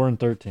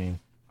 4-13.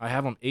 I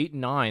have them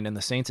 8-9, and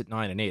the Saints at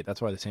 9-8.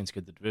 That's why the Saints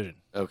get the division.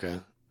 Okay.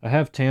 I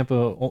have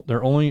Tampa.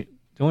 The only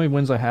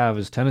wins I have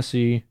is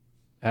Tennessee,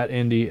 at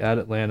Indy, at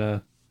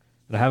Atlanta,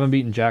 and I haven't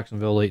beaten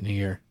Jacksonville late in the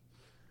year.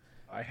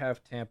 I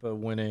have Tampa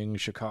winning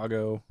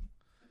Chicago,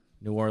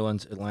 New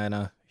Orleans,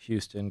 Atlanta,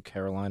 Houston,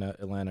 Carolina,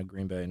 Atlanta,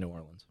 Green Bay, New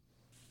Orleans.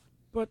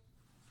 But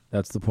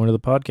that's the point of the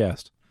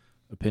podcast.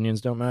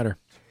 Opinions don't matter.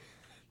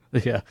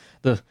 Yeah,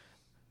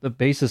 the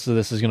basis of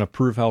this is going to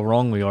prove how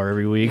wrong we are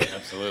every week.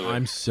 Absolutely.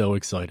 I'm so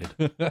excited.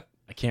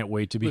 I can't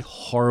wait to be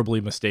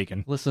horribly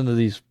mistaken. Listen to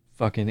these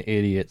fucking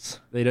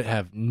idiots. They don't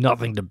have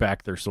nothing to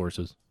back their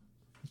sources.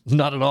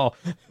 Not at all.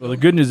 Well, the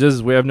good news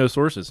is we have no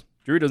sources.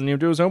 Drew doesn't even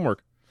do his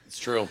homework. It's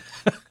true.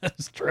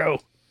 It's true.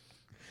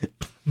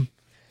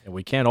 And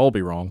we can't all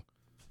be wrong.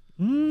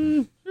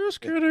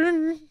 Just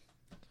kidding.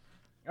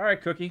 All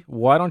right, Cookie.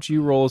 Why don't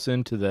you roll us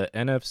into the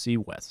NFC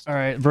West? All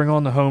right, bring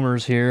on the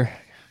homers here,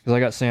 because I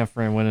got San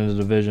Fran winning the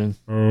division.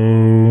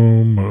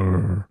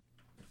 Homer.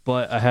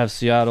 But I have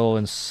Seattle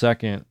in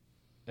second,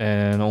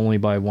 and only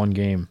by 1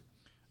 game.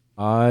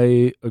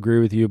 I agree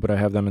with you, but I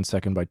have them in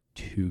second by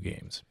 2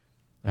 games.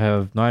 I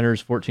have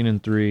Niners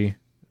 14-3,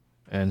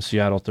 and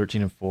Seattle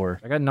 13-4.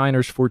 I got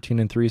Niners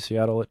 14-3,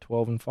 Seattle at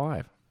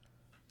 12-5.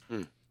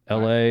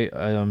 LA,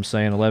 I'm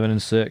saying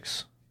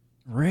 11-6.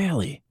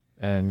 Really?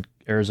 And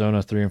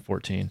Arizona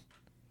 3-14.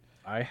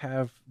 I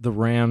have the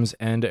Rams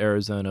and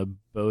Arizona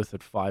both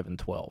at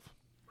 5-12.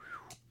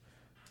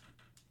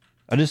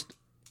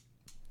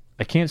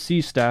 I can't see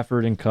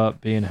Stafford and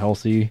Kupp being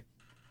healthy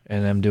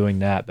and them doing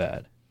that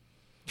bad.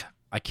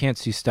 I can't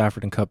see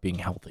Stafford and Kupp being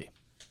healthy.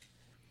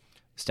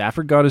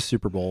 Stafford got his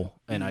Super Bowl,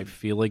 and I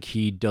feel like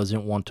he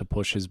doesn't want to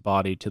push his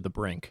body to the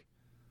brink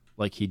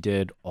like he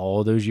did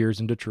all those years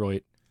in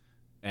Detroit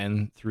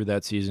and through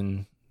that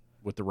season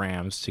with the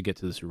Rams to get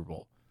to the Super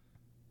Bowl.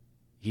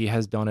 He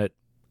has done it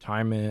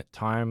time and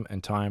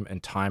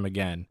time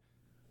again.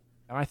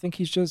 And I think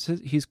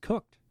he's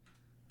cooked.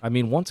 I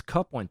mean, once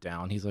Kupp went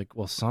down, he's like,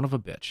 well, son of a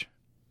bitch.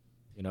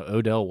 You know,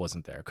 Odell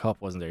wasn't there. Kupp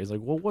wasn't there. He's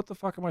like, well, what the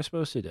fuck am I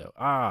supposed to do?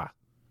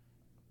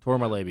 Tore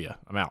my labia.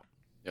 I'm out.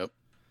 Yep.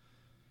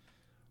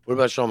 What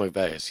about Sean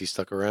McVay? Is he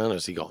stuck around or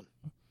is he gone?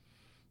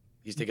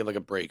 He's taking like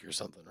a break or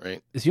something,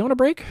 right? Is he on a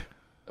break?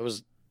 That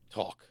was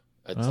talk.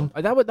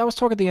 That was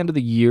talk at the end of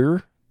the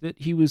year that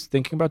he was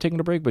thinking about taking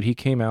a break, but he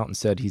came out and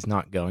said he's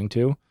not going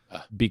to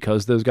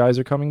because those guys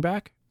are coming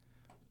back.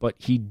 But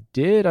he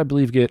did, I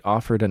believe, get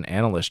offered an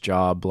analyst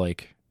job,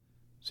 like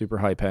super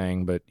high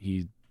paying, but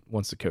he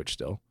wants to coach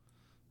still.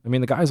 I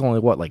mean, the guy's only,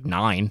 like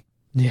 9?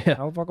 Yeah.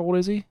 How the fuck old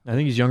is he? I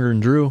think he's younger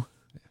than Drew.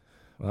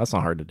 Well, that's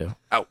not hard to do.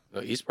 Oh,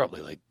 no, he's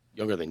probably like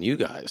younger than you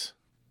guys.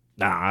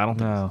 Nah, I don't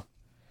think No.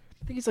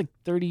 I think he's like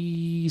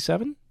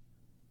 37.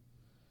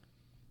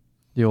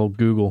 The old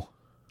Google.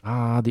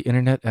 The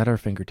internet at our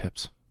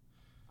fingertips.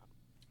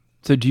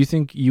 So do you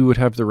think you would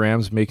have the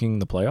Rams making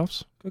the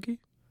playoffs, Cookie?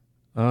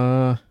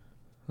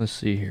 Let's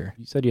see here.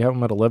 You said you have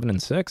them at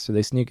 11-6. Are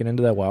they sneaking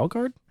into that wild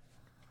card?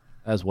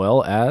 As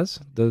well as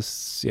the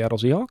Seattle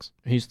Seahawks?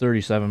 He's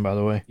 37, by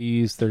the way.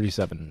 He's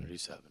 37.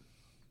 37.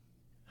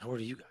 How old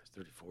are you guys?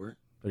 34?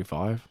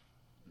 35.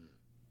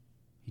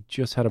 He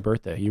just had a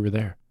birthday. You were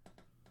there.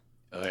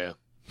 Oh, yeah.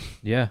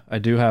 Yeah, I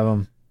do have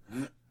him.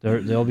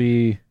 They'll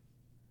be...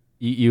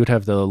 You would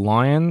have the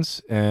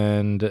Lions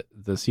and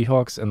the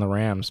Seahawks and the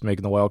Rams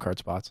making the wild card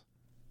spots,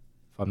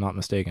 if I'm not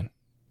mistaken.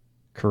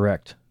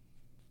 Correct.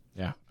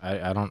 Yeah,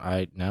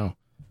 I know.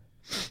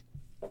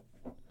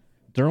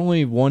 They're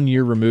only 1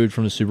 year removed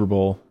from the Super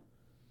Bowl.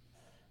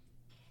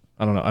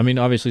 I don't know. I mean,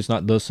 obviously it's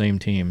not the same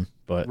team,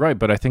 but Right,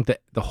 but I think that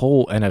the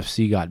whole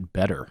NFC got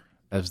better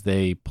as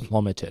they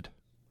plummeted.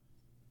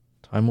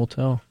 time will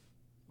tell.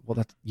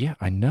 Well,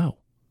 I know.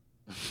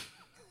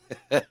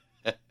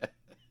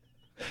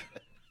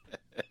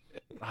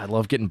 I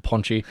love getting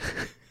punchy.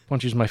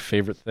 Punchy's my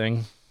favorite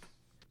thing.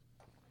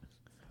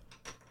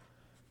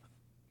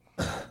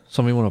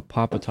 Somebody want to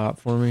pop a top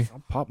for me?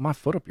 I'll pop my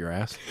foot up your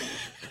ass.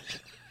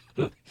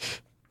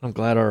 I'm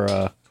glad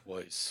our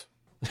Twice.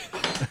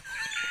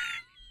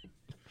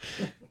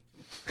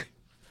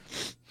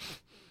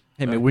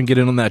 Hey, man, we can get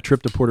in on that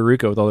trip to Puerto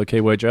Rico with all the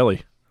KY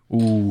jelly.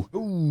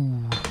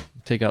 ooh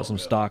take out some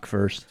stock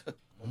first.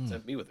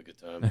 Sent me with a good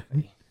time.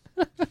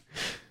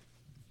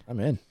 I'm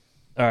in.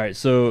 All right,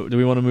 so do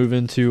we want to move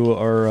into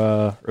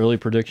our early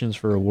predictions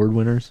for award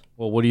winners?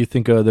 Well, what do you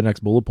think the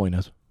next bullet point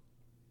is?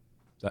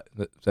 Is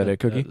that it,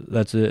 Cookie?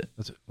 That's it.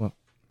 That's it. Well,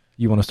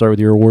 you want to start with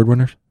your award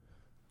winners?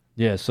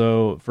 Yeah,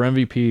 so for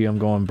MVP, I'm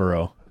going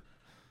Burrow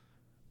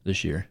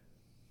this year.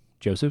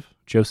 Joseph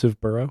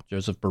Burrow?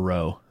 Joseph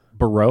Burrow.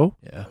 Burrow?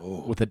 Yeah,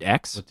 Oh, With an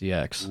X? with the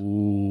X.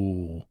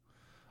 Ooh.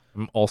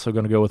 I'm also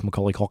going to go with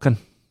Macaulay Culkin.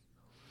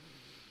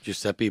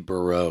 Giuseppe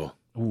Burrow.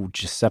 Ooh,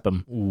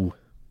 Giuseppe. Ooh,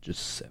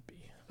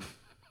 Giuseppe.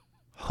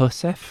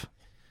 Joseph?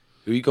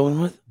 Who are you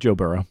going with? Joe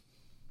Burrow.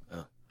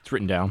 Oh. It's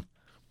written down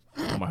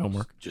on my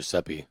homework.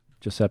 Giuseppe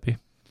Giuseppe.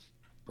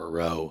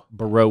 Burrow.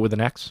 Burrow with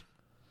an X.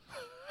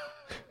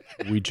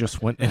 We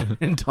just went in an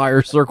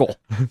entire circle.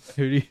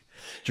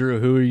 Drew,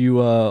 who are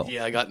you?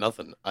 Yeah, I got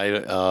nothing.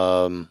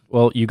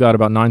 Well, you got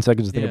about 9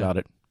 seconds to think Yeah. about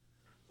it.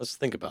 Let's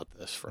think about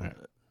this for a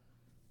minute.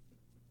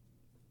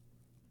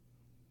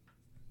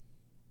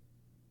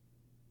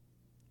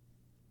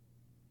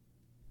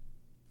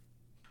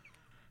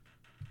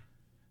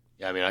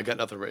 Yeah, I mean, I got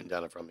nothing written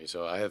down in front of me,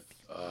 so I have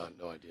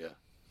no idea.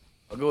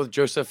 I'll go with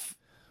Joseph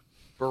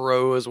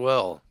Burrow as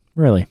well.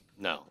 Really?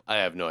 No, I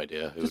have no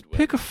idea who Just would win.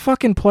 pick a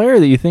fucking player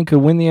that you think could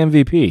win the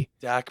MVP.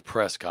 Dak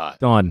Prescott.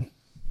 Done.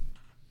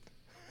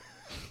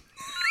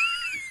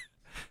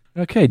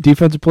 Okay,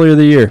 defensive player of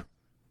the year.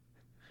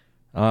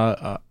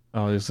 I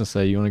was gonna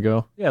say, you want to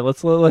go? Yeah,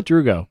 let's let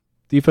Drew go.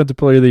 Defensive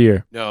player of the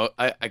year. No,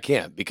 I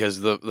can't because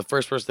the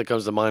first person that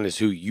comes to mind is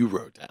who you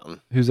wrote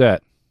down. Who's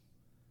that?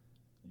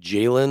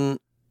 Jalen.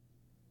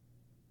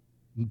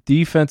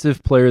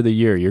 Defensive player of the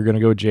year. You're going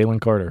to go with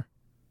Jalen Carter.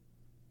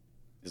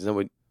 Isn't that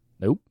what?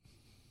 Nope.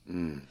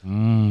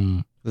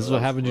 Mm. This is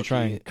what happens when you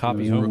try and copy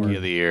Rookie homework.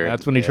 of the year.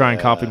 That's when you try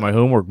and copy my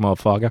homework,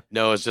 motherfucker.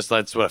 No, it's just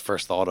that's what I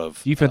first thought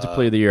of. Defensive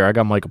player of the year. I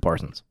got Michael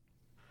Parsons.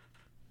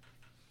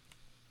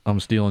 I'm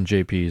stealing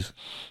JP's.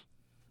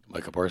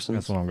 Micah Parsons.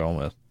 That's what I'm going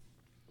with.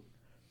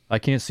 I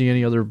can't see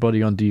any other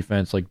buddy on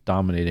defense like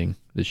dominating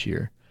this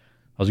year.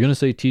 I was gonna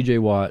say TJ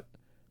Watt,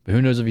 but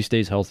who knows if he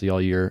stays healthy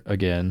all year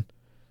again.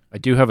 I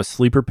do have a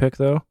sleeper pick,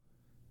 though,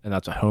 and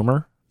that's a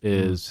homer,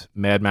 is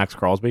Mad Max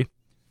Crosby,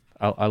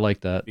 I like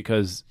that.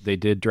 because they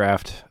did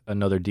draft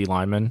another D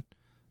lineman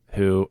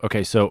who,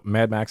 okay, so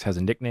Mad Max has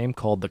a nickname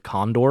called the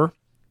Condor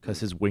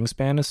because his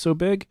wingspan is so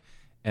big,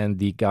 and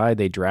the guy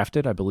they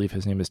drafted, I believe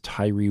his name is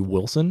Tyree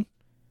Wilson,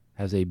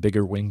 has a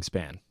bigger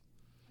wingspan.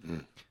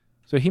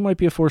 So he might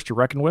be a force to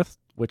reckon with,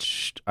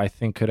 which I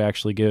think could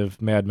actually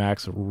give Mad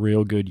Max a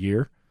real good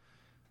year.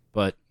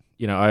 But,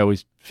 you know, I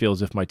always feel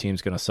as if my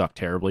team's going to suck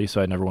terribly, so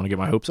I never want to get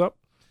my hopes up.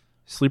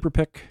 Sleeper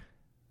pick,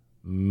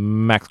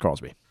 Max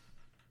Crosby.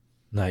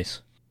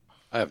 Nice.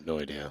 I have no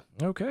idea.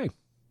 Okay.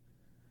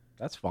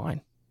 That's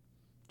fine.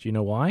 Do you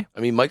know why? I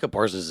mean, Micah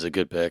Parsons is a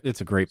good pick. It's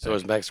a great pick. So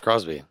is Max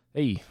Crosby.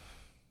 Hey,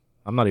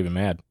 I'm not even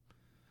mad.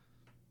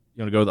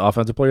 You want to go with the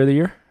offensive player of the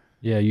year?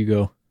 Yeah, you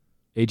go.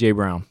 A.J.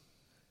 Brown.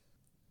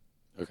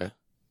 Okay.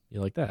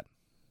 You like that?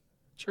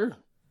 Sure.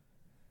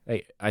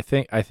 Hey, I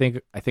think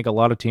a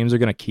lot of teams are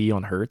going to key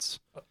on Hurts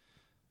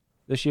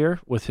this year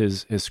with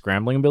his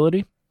scrambling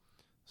ability.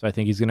 So I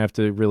think he's going to have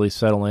to really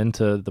settle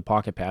into the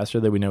pocket passer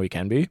that we know he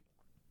can be.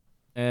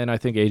 And I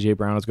think A.J.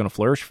 Brown is going to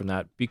flourish from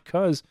that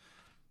because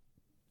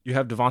you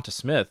have Devonta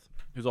Smith,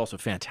 who's also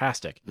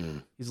fantastic.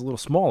 He's a little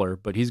smaller,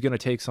 but he's going to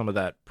take some of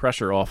that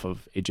pressure off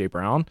of A.J.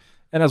 Brown.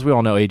 And as we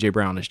all know, A.J.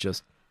 Brown is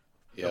just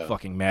a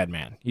fucking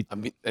madman.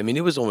 I mean,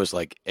 it was almost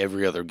like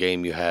every other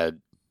game you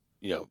had,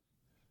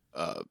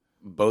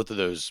 both of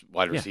those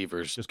wide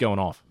receivers. Just going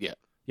off.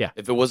 Yeah.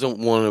 If it wasn't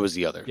one, it was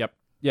the other. Yep.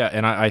 Yeah,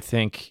 and I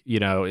think,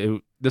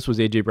 this was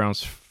A.J.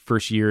 Brown's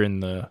first year in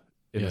the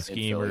In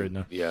scheme.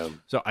 Philly. Yeah.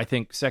 So I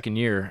think second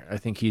year, I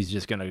think he's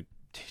just going to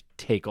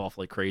take off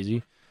like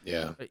crazy.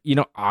 Yeah.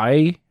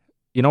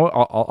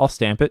 I'll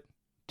stamp it.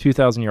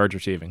 2,000 yards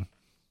receiving.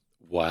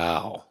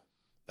 Wow.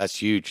 That's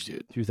huge,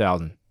 dude.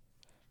 2,000.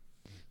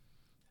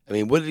 I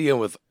mean, what did he go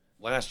with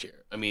last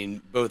year? I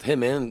mean, both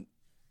him and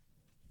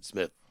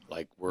Smith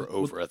were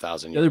over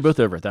 1,000 yards. Yeah, they're both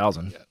over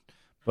 1,000. Yeah.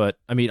 But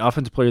I mean,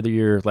 offensive player of the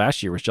year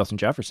last year was Justin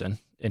Jefferson,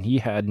 and he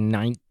had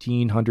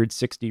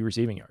 1,960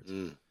 receiving yards.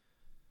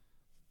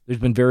 There's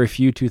been very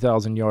few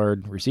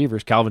 2,000-yard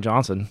receivers. Calvin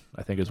Johnson,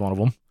 I think, is one of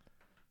them.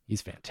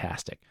 He's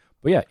fantastic.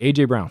 But yeah,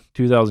 A.J. Brown,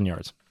 2,000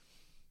 yards.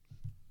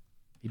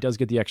 He does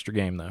get the extra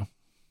game, though.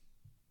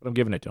 But I'm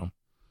giving it to him.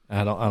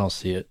 I don't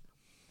see it.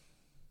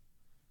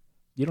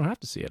 You don't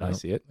have to see it. I No.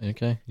 see it.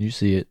 Okay, you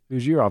see it.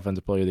 Who's your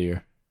offensive player of the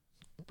year?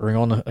 Bring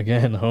on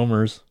the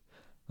homers.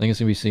 I think it's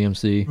gonna be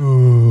CMC.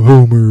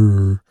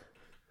 Homer.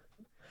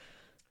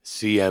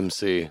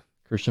 CMC.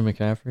 Christian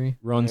McCaffrey.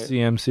 Run Right.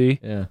 CMC.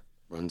 Yeah,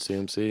 Run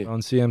CMC.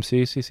 Run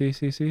CMC.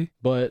 CC.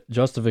 but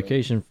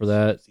justification for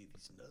that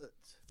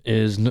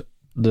is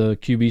the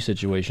QB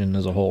situation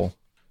as a whole.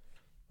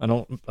 I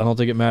don't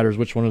think it matters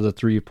which one of the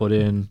three you put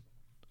in.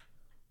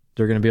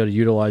 They're going to be able to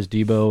utilize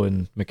Debo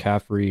and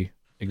McCaffrey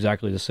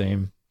exactly the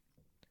same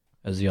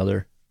as the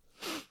other.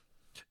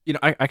 You know,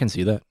 I can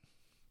see that.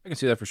 I can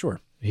see that for sure.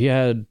 He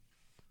had,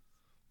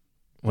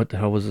 what the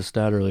hell was the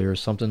stat earlier?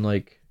 Something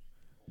like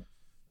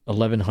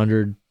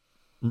 1,100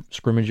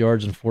 scrimmage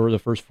yards in the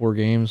first 4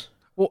 games.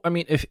 Well, I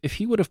mean, if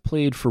he would have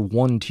played for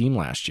one team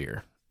last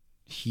year,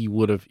 he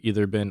would have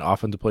either been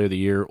Offensive Player of the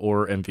Year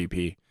or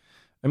MVP.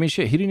 I mean,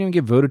 shit, he didn't even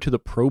get voted to the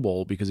Pro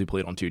Bowl because he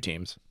played on 2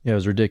 teams. Yeah, it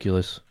was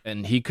ridiculous.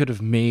 And he could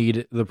have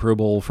made the Pro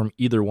Bowl from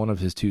either one of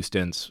his 2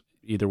 stints,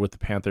 either with the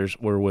Panthers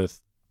or with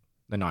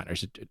the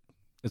Niners.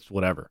 It's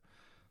whatever.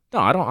 No,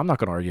 I'm not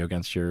going to argue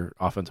against your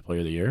Offensive Player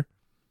of the Year.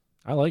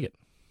 I like it.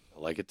 I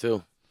like it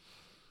too.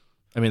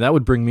 I mean, that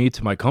would bring me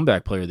to my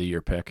Comeback Player of the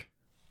Year pick.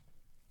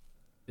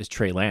 Is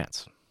Trey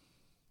Lance.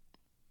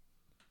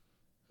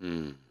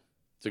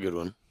 It's a good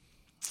one.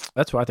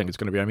 That's what I think it's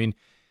going to be. I mean,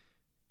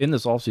 in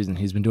this offseason,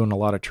 he's been doing a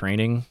lot of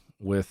training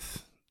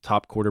with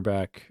top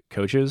quarterback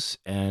coaches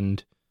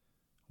and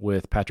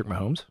with Patrick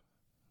Mahomes.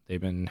 They've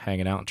been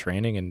hanging out and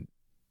training, and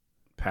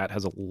Pat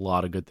has a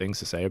lot of good things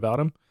to say about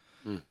him.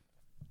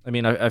 I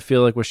mean, I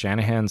feel like with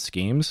Shanahan's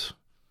schemes,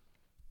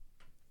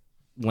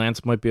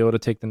 Lance might be able to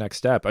take the next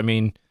step. I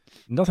mean,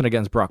 nothing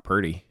against Brock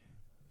Purdy,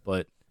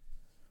 but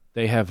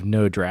they have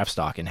no draft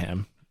stock in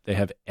him. They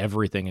have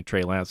everything in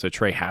Trey Lance, so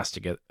Trey has to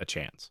get a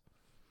chance.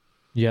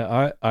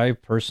 Yeah, I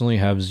personally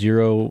have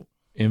zero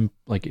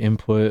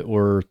input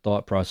or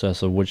thought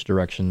process of which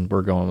direction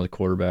we're going with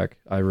quarterback.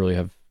 I really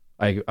have.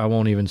 I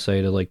won't even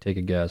say to take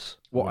a guess.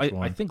 Well,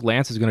 I think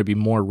Lance is going to be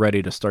more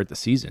ready to start the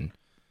season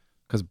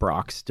because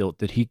Brock still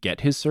did he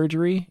get his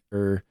surgery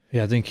or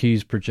I think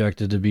he's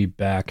projected to be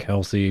back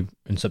healthy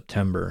in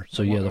September.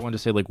 So I yeah, wanted to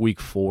say like week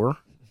 4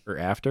 or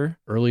after.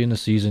 early in the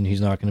season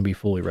he's not going to be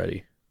fully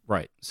ready.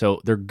 Right.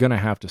 So they're going to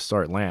have to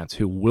start Lance,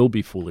 who will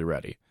be fully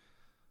ready.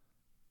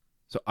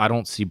 So I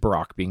don't see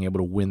Brock being able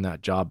to win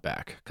that job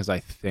back because I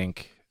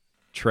think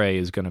Trey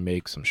is going to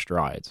make some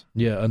strides.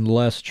 Yeah,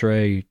 unless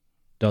Trey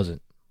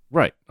doesn't.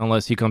 Right.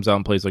 Unless he comes out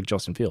and plays like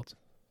Justin Fields.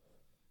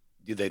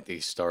 Do you think they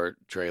start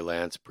Trey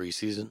Lance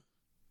preseason?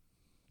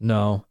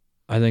 No,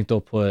 I think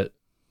they'll put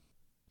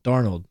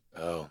Darnold.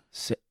 Oh,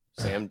 Sam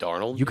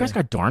Darnold? You guys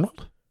got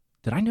Darnold?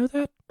 Did I know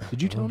that?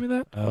 Did you tell me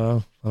that? I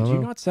don't Did you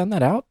know. not send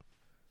that out?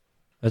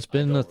 That's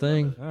been the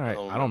thing. All right.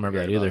 I don't remember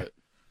that either.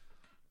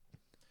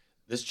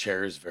 This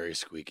chair is very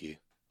squeaky.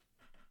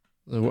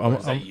 I'm- Or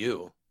is that I'm-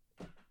 you?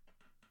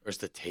 Or is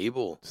the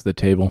table? It's the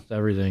table. It's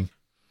everything.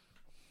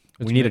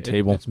 We need a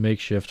table. It's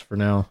makeshift for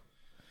now.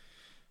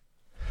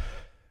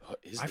 Oh,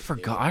 is I the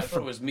forgot- table? I I thought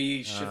it was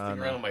me shifting no.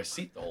 around on my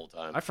seat the whole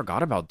time. I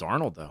forgot about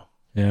Darnold, though.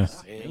 Yeah.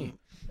 Sam,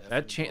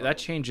 That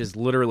changes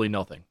literally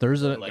nothing.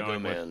 There's a Lego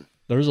man.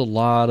 there's a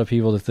lot of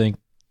people that think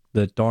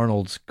that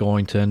Darnold's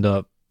going to end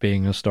up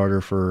being a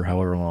starter for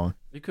however long.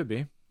 It could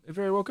be. It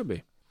very well could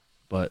be.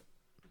 But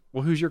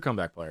Well, who's your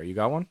comeback player? You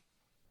got one?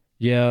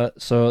 yeah,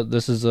 so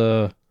this is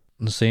the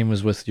same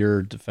as with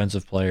your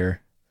defensive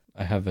player.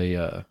 I have a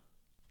a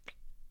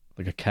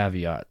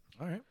caveat.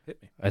 All right,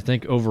 hit me. I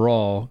think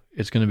overall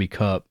it's going to be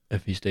Kupp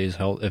if he stays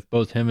healthy. If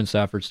both him and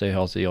Stafford stay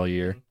healthy all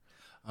year.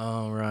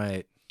 All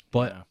right.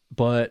 But Yeah.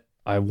 but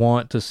I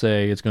want to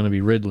say it's going to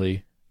be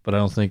Ridley, but I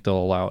don't think they'll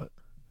allow it.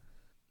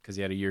 Because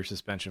he had a year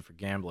suspension for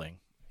gambling.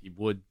 He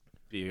would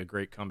be a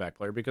great comeback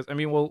player because, I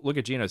mean, well, look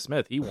at Geno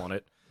Smith. He won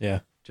it Yeah.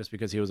 just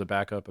because he was a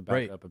backup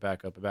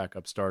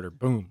starter.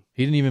 Boom.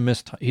 He didn't even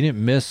miss he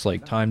didn't miss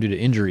time due to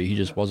injury. He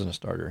just wasn't a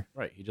starter.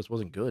 Right. He just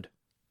wasn't good.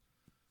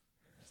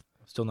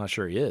 I'm still not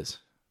sure he is,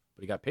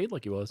 but he got paid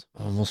like he was.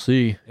 We'll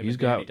see. Him He's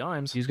and Danny got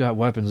dimes. he's got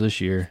weapons this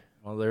year.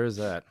 Well, there is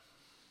that.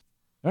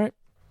 All right.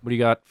 What do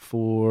you got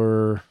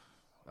for,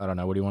 I don't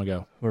know. What do you want to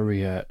go? Where are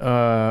we at?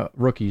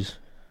 Rookies.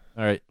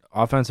 All right.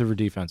 Offensive or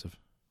defensive?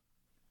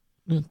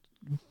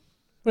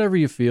 Whatever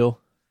you feel.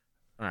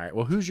 All right.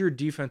 Well, who's your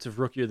defensive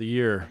rookie of the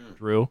year,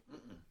 Drew?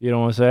 You don't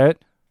want to say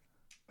it?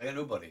 I got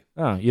nobody.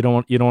 Oh, you don't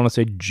want to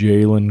say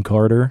Jalen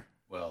Carter?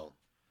 Well,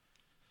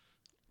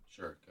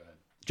 sure. Go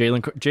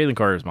ahead. Jalen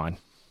Carter is mine.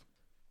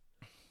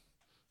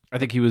 I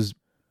think he was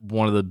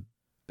one of the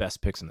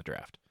best picks in the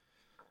draft.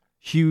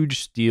 Huge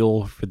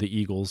steal for the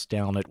Eagles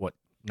down at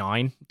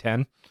 9,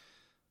 10.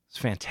 It's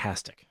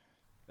fantastic.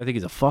 I think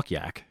he's a fuck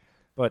yak,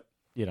 but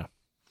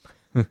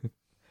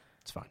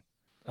it's fine.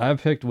 I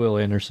picked Will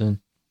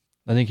Anderson.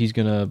 I think he's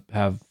gonna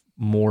have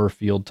more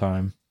field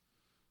time.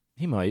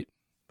 He might,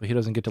 but he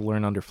doesn't get to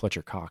learn under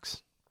Fletcher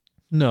Cox.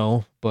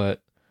 No,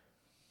 but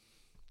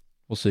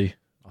we'll see.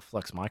 I'll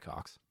flex my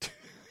Cox.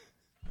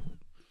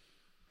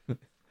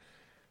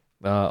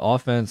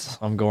 Offense,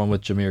 I'm going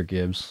with Jahmyr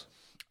Gibbs.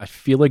 I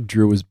feel like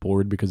Drew was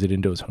bored because he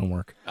didn't do his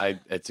homework.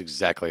 That's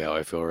exactly how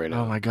I feel right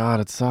now. Oh my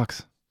god, it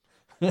sucks.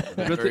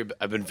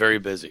 I've been very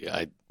busy.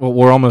 Well,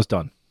 we're almost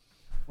done.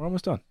 We're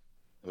almost done.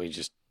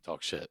 Just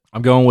talk shit.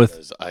 I'm going with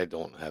Because I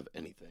don't have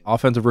anything.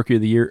 Offensive Rookie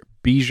of the Year,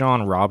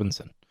 Bijan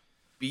Robinson.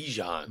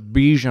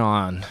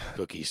 Bijan.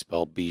 Cookie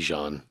spelled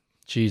Bijan.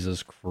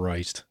 Jesus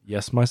Christ.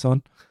 Yes, my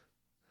son.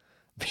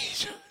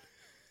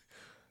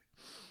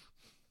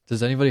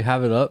 Does anybody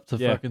have it up to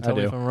Yeah, fucking I tell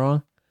me do. if I'm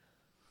wrong?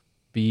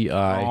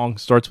 B-I. Wrong.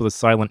 Starts with a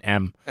silent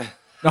M. No,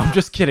 I'm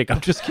just kidding.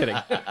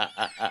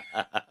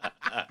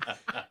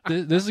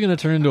 This is going to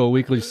turn into a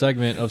weekly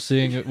segment of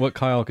seeing what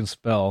Kyle can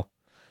spell.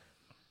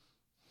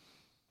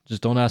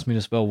 Just don't ask me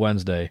to spell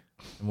Wednesday,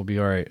 and we'll be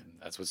all right.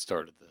 That's what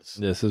started this.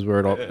 This is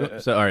where it all.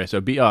 So all right. So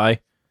B-I.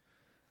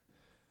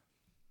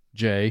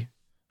 J.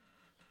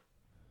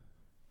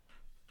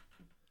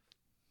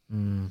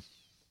 I'm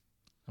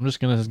just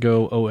going to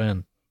go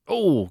O-N.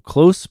 Oh,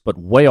 close, but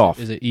way off.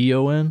 Is it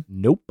E-O-N?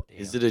 Nope.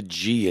 Is it a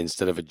G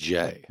instead of a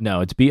J?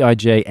 No, it's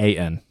Bijan.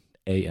 A-N.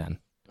 Bijan.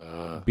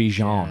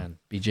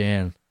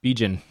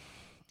 Bijan.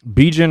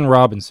 Bijan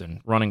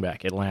Robinson, running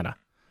back, Atlanta.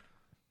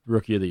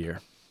 Rookie of the Year.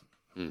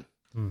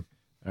 All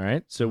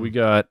right. So we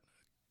got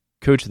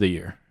Coach of the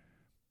Year,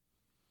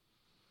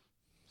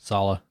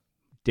 Saleh.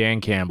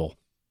 Dan Campbell.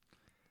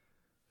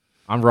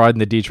 I'm riding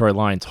the Detroit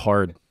Lions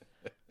hard.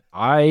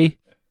 I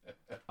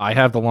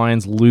have the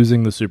Lions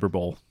losing the Super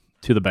Bowl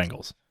to the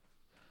Bengals.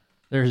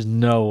 There's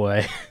no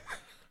way.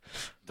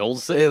 Don't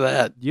say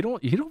that. You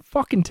don't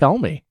fucking tell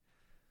me.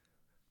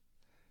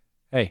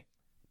 Hey,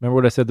 remember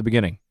what I said at the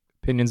beginning?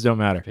 Opinions don't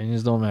matter.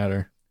 Opinions don't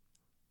matter.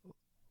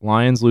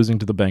 Lions losing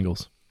to the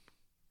Bengals.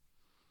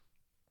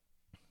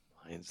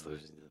 Lions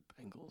losing to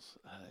the Bengals.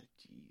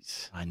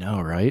 Jeez. I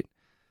know, right?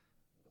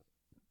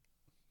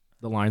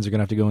 The Lions are going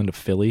to have to go into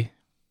Philly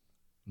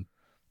and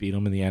beat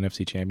them in the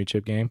NFC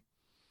Championship game.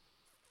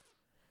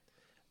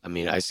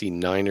 I see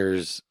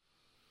Niners,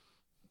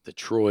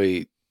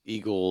 Detroit,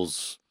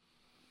 Eagles.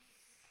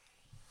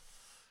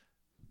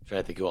 I'm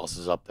trying to think who else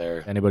is up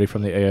there. Anybody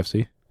from the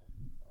AFC?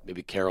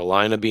 Maybe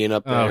Carolina being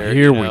up there. Oh,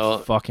 here we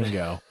fucking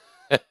go.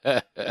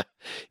 You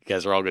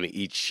guys are all going to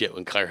eat shit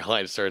when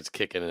Carolina starts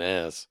kicking an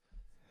ass.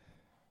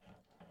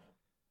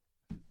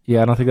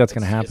 Yeah, I don't think that's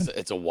going to happen.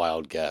 It's a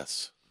wild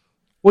guess.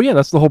 Well, yeah,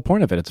 that's the whole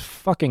point of it. It's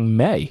fucking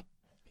May.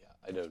 Yeah,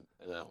 I don't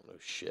know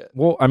shit.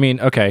 Well,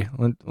 okay,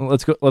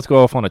 let's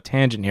go off on a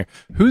tangent here.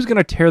 Who's going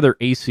to tear their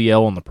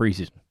ACL in the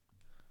preseason?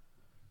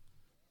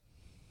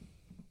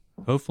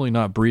 Hopefully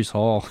not Brees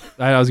Hall.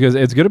 I was going to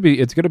it's going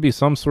to be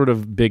some sort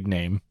of big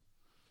name.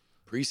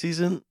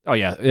 Preseason? Oh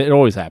yeah, it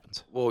always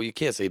happens. Well, you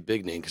can't say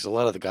big name because a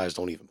lot of the guys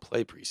don't even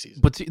play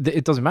preseason. But see,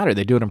 it doesn't matter.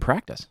 They do it in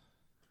practice.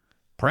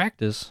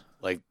 Practice?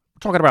 Like We're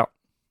talking about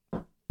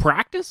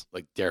practice?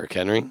 like Derrick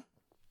Henry.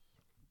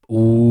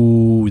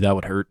 Ooh, that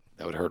would hurt.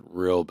 That would hurt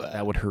real bad.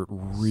 That would hurt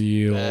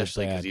real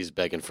Especially because bad. he's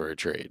begging for a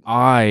trade.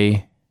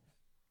 I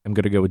am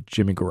going to go with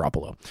Jimmy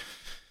Garoppolo.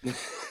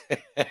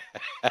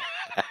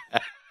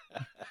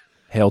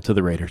 Hail to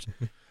the Raiders.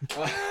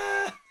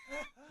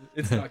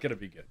 It's not going to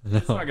be good.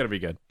 It's not going to be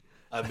good.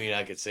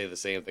 I could say the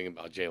same thing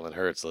about Jalen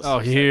Hurts.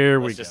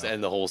 Let's just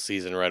end the whole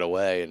season right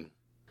away. And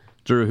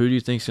Drew, who do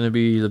you think is going to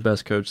be the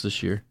best coach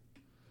this year?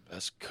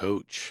 best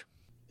coach.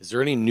 Is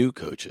there any new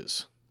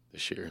coaches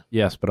this year?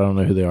 Yes, but I don't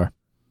know who they are.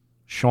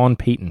 Sean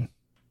Payton,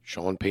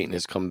 Sean Payton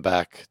has come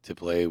back to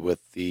play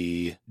with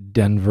the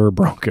Denver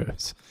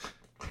Broncos.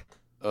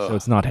 So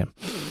it's not him.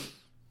 good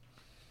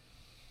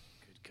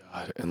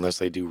God, unless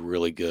they do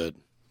really good.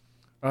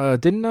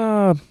 Didn't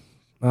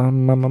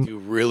Do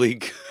really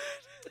good.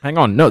 hang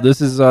on. No,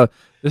 this is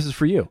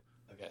for you.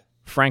 Okay.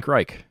 Frank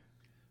Reich,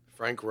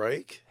 Frank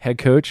Reich. head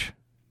coach,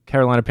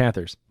 Carolina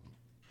Panthers.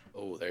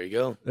 Oh, there you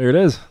go. There it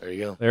is. There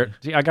you go. There.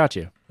 See, I got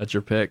you. That's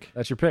your pick.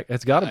 That's your pick.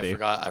 It's got to I be.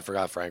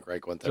 forgot Frank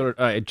Reich went there.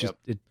 So,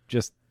 it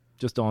just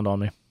dawned on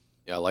me.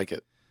 Yeah, I like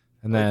it.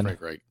 And I like then,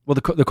 Frank Reich. well,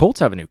 the Colts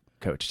have a new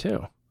coach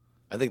too.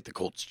 I think the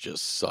Colts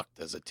just sucked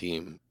as a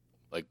team.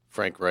 Like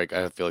Frank Reich,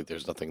 I feel like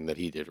there's nothing that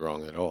he did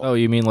wrong at all. Oh,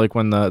 you mean like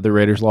when the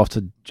Raiders lost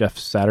to Jeff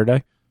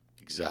Saturday?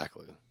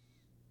 Exactly.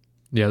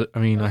 Yeah, I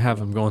mean, I have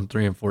them going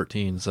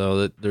 3-14, so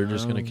that they're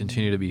just going to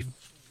continue to be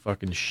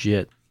fucking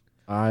shit.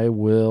 I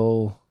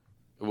will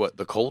What,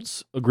 the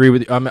Colts? agree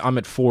with you. I'm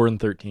at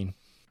 4-13.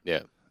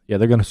 Yeah. Yeah,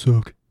 they're gonna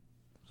suck.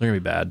 They're going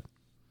to be bad,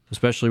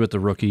 especially with the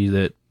rookie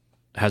that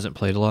hasn't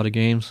played a lot of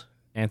games.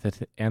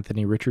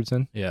 Anthony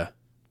Richardson, Yeah.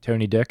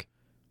 Tony Dick,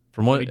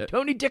 From what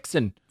Tony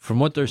Dixon. from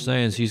what they're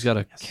saying is he's got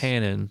a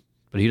cannon,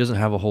 but he doesn't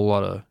have a whole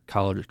lot of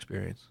college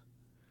experience.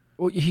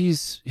 Well,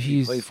 he's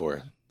Played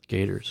for.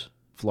 Gators.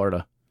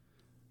 Florida.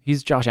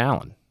 He's Josh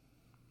Allen.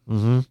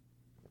 Mm-hmm.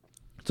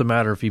 It's a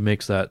matter if he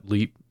makes that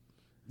leap.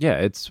 Yeah,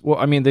 it's well.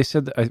 I mean, they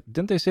said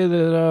didn't they say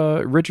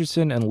that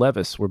Richardson and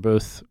Levis were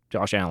both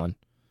Josh Allen?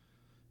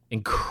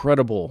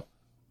 Incredible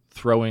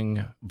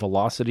throwing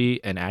velocity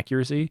and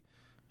accuracy.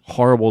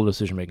 Horrible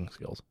decision making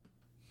skills.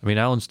 I mean,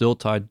 Allen still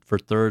tied for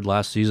third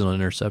last season on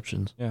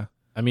interceptions. Yeah,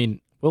 I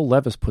mean, Will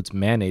Levis puts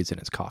mayonnaise in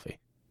his coffee.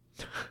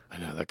 I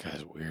know, that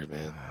guy's weird,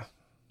 man.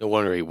 No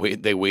wonder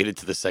they waited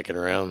to the second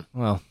round.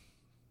 Well,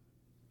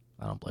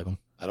 I don't blame him.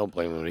 I don't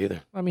blame him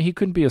either. I mean, he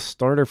couldn't be a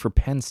starter for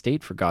Penn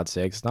State, for God's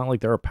sakes. It's not like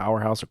they're a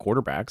powerhouse of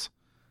quarterbacks.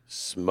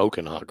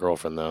 Smoking hot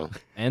girlfriend, though.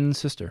 And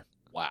sister.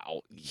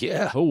 Wow.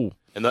 Yeah. Oh.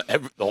 And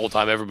the whole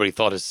time everybody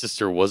thought his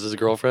sister was his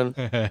girlfriend.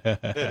 Those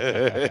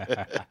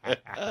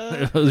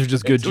are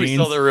just good So genes. we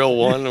saw the real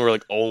one, and we're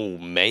like, oh,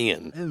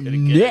 man. Could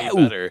it get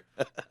any better?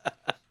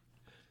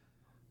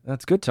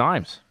 That's good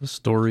times. The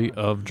story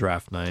of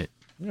draft night.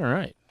 All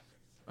right.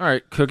 All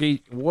right,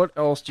 Cookie, what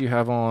else do you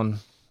have on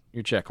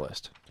your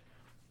checklist?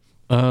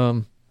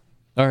 All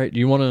right. Do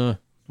you want to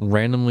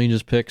randomly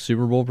just pick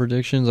Super Bowl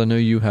predictions? I know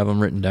you have them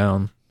written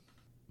down.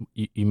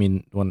 You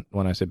mean when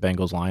I say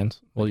Bengals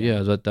Lions? Well,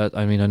 yeah. That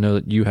I mean, I know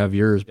that you have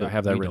yours, but I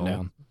have that we written don't.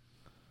 down.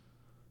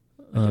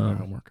 I did my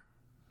homework.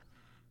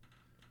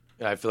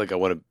 Yeah, I feel like I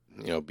want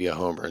to, be a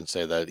homer and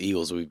say that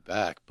Eagles will be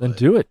back. Then but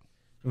do it.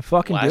 Then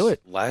fucking do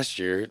it. Last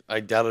year, I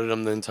doubted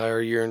them the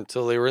entire year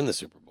until they were in the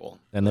Super Bowl.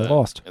 And they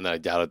lost. And then I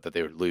doubted that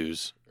they would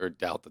lose or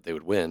doubt that they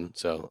would win.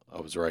 So I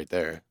was right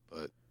there.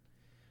 But,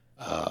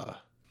 I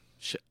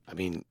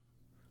mean,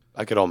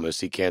 I could almost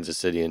see Kansas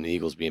City and the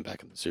Eagles being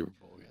back in the Super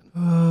Bowl again.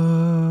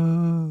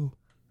 Oh.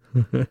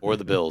 Or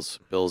the Bills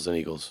and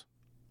Eagles.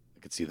 I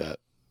could see that.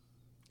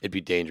 It'd be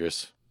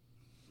dangerous.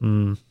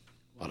 Mm.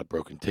 A lot of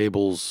broken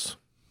tables.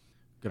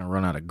 Gonna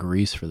run out of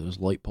grease for those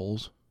light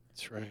poles.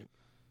 That's right.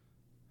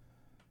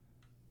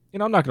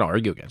 I'm not gonna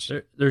argue against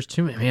it. There's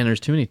too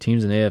many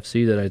teams in the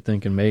AFC that I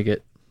think can make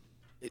it.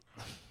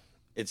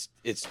 It's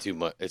too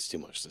much. It's too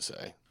much to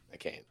say. I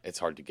can't. It's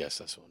hard to guess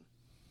this one.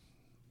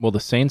 Well, the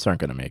Saints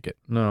aren't gonna make it,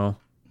 No,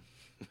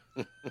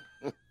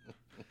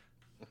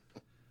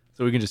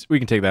 so we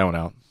can take that one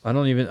out. I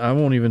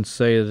won't even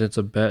say that it's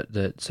a bet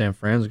that San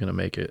Fran's going to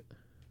make it.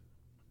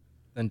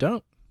 Then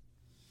don't.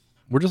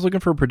 We're just looking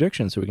for a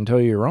prediction so we can tell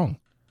you you're wrong.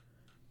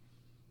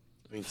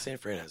 I mean, San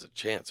Fran has a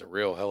chance, a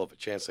real hell of a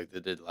chance, like they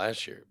did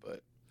last year.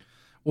 But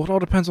Well, it all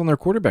depends on their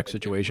quarterback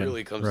situation. it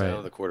really comes Right. down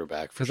to the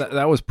quarterback. For Because sure.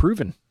 that was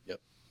proven.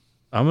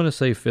 I'm going to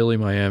say Philly,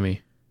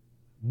 Miami.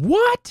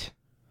 What?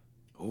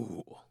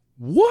 Ooh.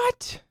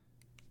 What?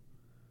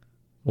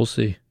 We'll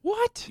see.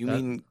 What? You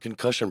mean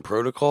concussion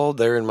protocol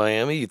there in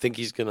Miami? You think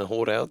he's going to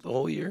hold out the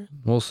whole year?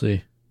 We'll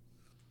see.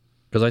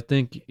 Because I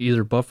think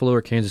either Buffalo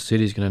or Kansas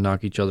City is going to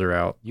knock each other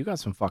out. You got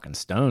some fucking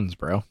stones,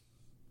 bro.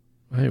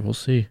 Hey, we'll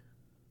see.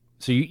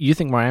 So you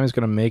think Miami's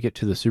going to make it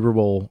to the Super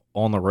Bowl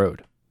on the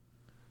road?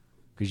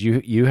 Because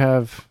you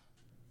have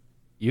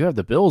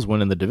the Bills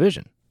winning the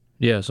division.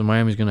 Yeah, so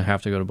Miami's going to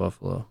have to go to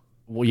Buffalo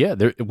Well, yeah.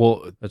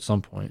 at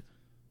some point.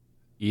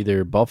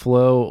 Either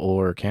Buffalo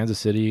or Kansas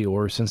City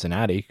or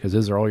Cincinnati, because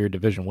those are all your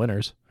division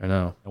winners. I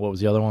know. And what was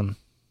the other one?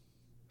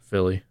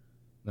 Philly.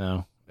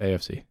 No,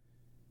 AFC.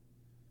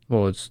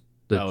 Well, it's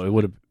the No, it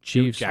would have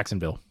Chiefs.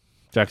 Jacksonville.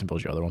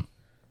 Jacksonville's your other one.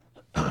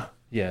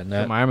 Yeah, and So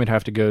that, Miami would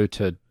have to go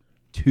to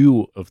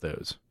 2 of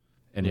those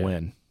and Yeah.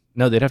 win.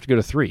 No, they'd have to go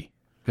to 3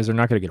 because they're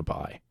not going to get a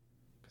bye.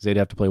 Because they'd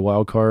have to play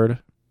wild card,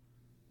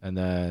 and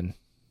then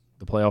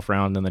the playoff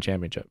round, and then the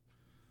championship.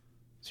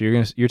 So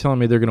you're telling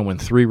me they're going to win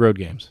 3 road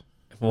games?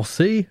 we'll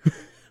see.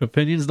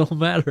 Opinions don't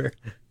matter.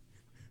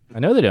 I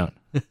know they don't.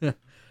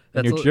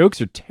 And your jokes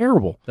are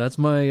terrible. That's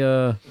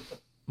my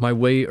my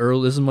way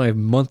early. This is my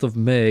month of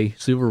May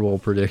Super Bowl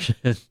prediction.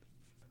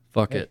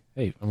 Fuck it.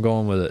 Hey, I'm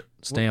going with it.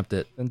 Stamped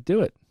it. then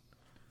do it.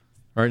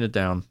 Writing it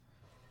down.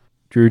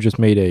 Drew just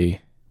made a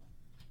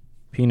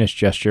penis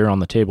gesture on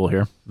the table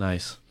here.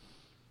 Nice.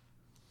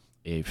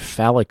 A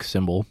phallic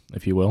symbol,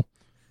 if you will.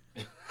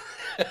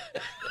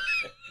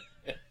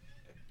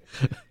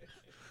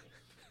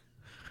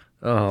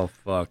 Oh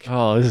fuck.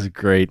 Oh, this is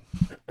great.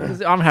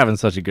 I'm having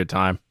such a good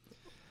time.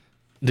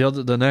 The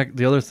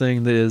other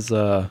thing is,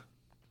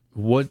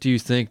 what do you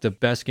think the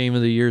best game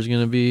of the year is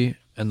going to be,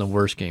 and the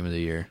worst game of the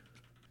year?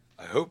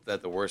 I hope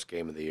that the worst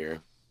game of the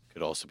year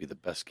could also be the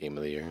best game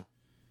of the year.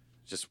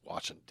 Just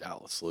watching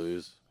Dallas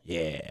lose.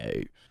 Yeah.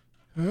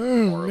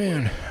 Oh,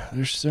 man.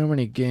 There's so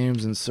many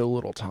games in so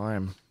little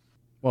time.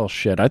 Well,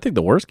 shit. I think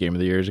the worst game of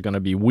the year is going to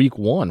be week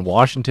 1,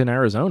 Washington,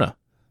 Arizona.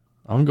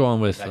 I'm going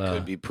with That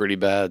could be pretty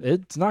bad.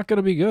 It's not going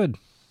to be good.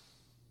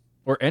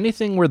 Or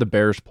anything where the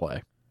Bears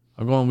play.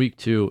 I'm going week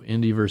 2,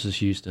 Indy versus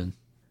Houston.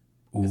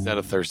 Is that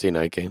a Thursday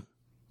night game?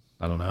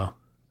 I don't know.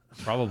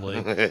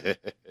 Probably.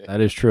 That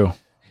is true.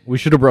 We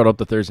should have brought up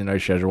the Thursday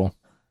night schedule.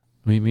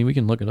 I mean, we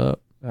can look it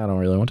up. I don't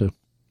really want to.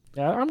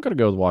 Yeah, I'm going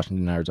to go with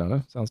Washington,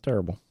 Arizona. Sounds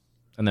terrible.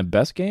 And then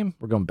best game?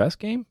 We're going best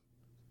game?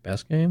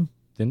 Best game?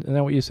 Isn't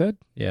that what you said?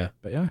 Yeah.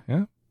 But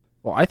yeah.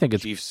 Well, I think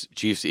it's...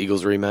 Chiefs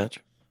Eagles rematch.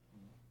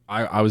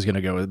 I was going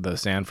to go with the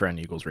San Fran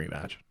Eagles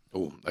rematch.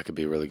 Oh, that could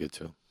be really good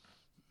too.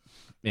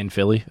 In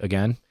Philly,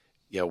 again.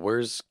 Yeah,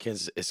 where's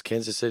Kansas? Is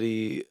Kansas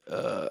City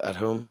at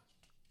home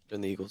in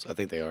the Eagles? I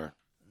think they are.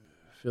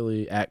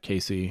 Philly at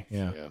KC,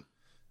 yeah. Yeah.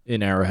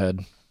 In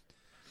Arrowhead.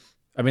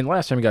 I mean,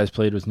 last time you guys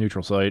played was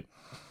neutral site.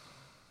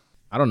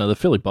 I don't know. The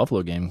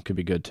Philly-Buffalo game could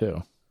be good,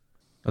 too.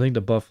 I think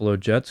the Buffalo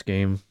Jets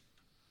game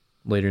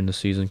later in the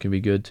season can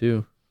be good,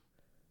 too.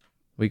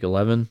 Week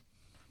 11.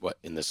 What,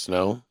 in the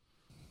snow?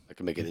 That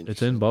could make it It's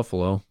interesting. in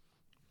Buffalo.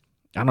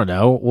 I don't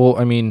know. Well,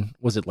 I mean,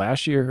 was it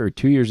last year or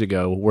 2 years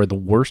ago where the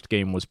worst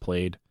game was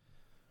played,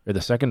 or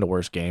the second to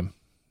worst game?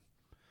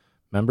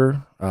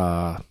 Remember?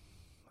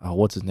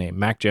 What's his name?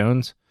 Mac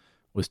Jones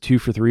was 2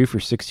 for 3 for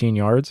 16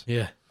 yards,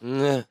 Yeah.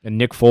 Yeah, and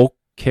Nick Folk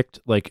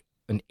kicked like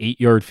an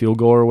 8-yard field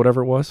goal or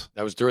whatever it was.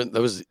 that was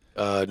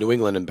New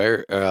England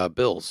and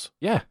Bills.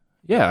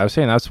 Yeah, I was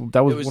saying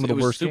that was one of the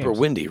worst super games.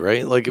 windy,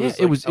 right? Like it Yeah, was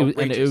it was- and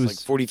outrageous, it was- like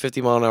 40,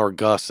 50 mile an hour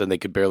gusts, and they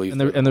could barely. and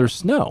there's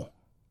snow.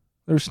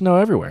 There's snow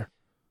everywhere.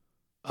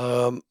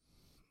 I It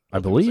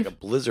was believe. like a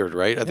blizzard,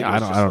 right? I think Yeah, it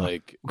was I just don't know.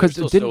 like Because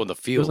still it didn't- snow in the It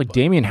field. was like but-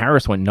 Damian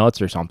Harris went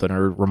nuts or something,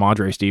 or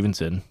Ramondre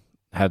Stevenson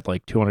had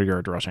like 200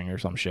 yards rushing or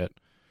some shit.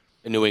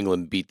 and New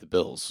England beat the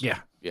Bills. Yeah.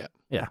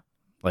 Yeah.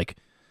 Like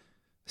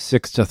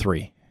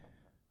 6-3.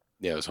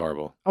 Yeah, it was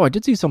horrible. Oh, I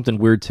did see something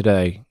weird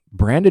today.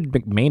 Brandon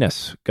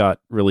McManus got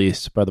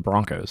released by the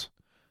Broncos.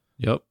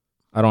 Yep.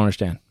 I don't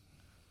understand.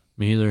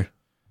 Me either.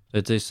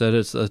 They said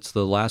it's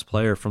the last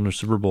player from the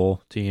Super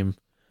Bowl team.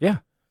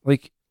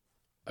 Like,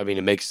 I mean,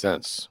 it makes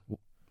sense.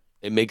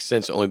 It makes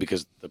sense only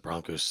because the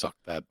Broncos suck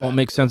that bad. well, it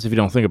makes sense if you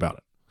don't think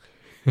about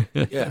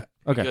it. Yeah,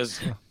 Okay. because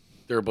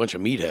they're a bunch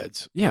of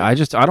meatheads. Yeah, I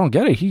don't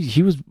get it.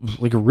 He was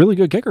like a really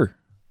good kicker.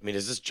 I mean,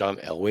 is this John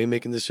Elway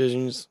making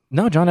decisions?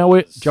 No, John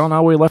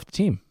Elway left the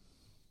team.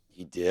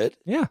 He did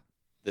Yeah.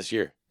 this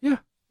year. Yeah.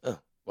 Oh,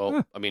 well,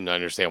 Yeah. I mean, I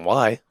understand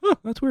why. Huh,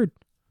 that's weird.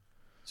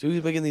 So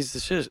who's making these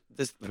decisions?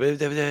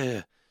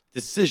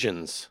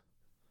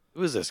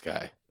 Who is this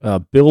guy?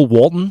 Bill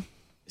Walton.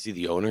 Is he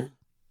the owner?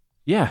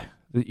 Yeah.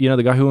 You know,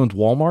 the guy who owns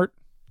Walmart?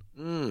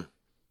 Mm.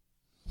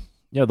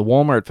 Yeah, the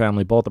Walmart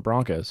family bought the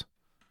Broncos.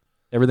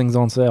 Everything's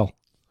on sale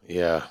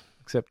Yeah.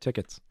 except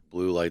tickets.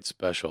 Blue light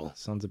special.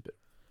 Sons of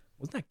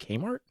wasn't that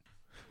Kmart?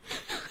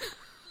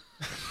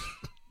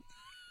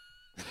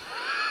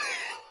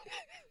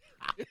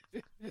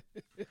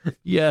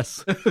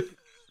 Yes.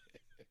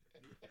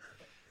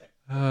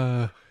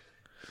 I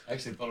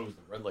actually thought it was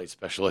the red light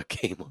special at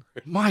Kmart.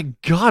 My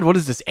God, what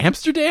is this,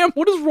 Amsterdam?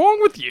 What is wrong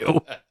with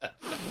you?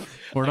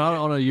 We're not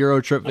on a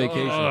Euro trip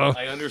vacation.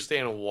 I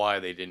understand why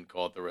they didn't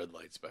call it the red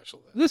light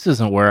special. Then. This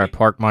isn't where I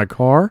park my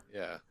car.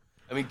 Yeah.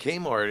 I mean,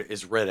 Kmart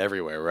is red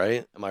everywhere,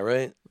 right? Am I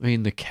right? I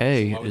mean, the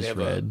K Why would they is have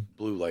a red.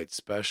 blue light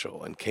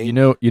special and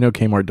Kmart. You know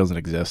Kmart doesn't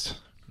exist.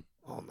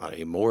 Well, not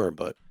anymore,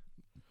 but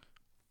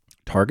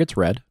Target's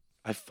red.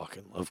 I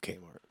fucking love Kmart.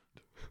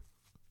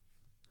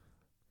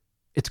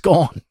 It's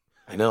gone.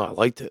 I know, I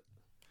liked it.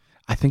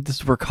 I think this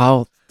is where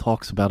Kyle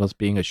talks about us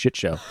being a shit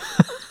show.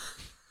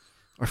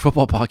 Our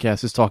football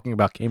podcast is talking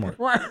about Kmart.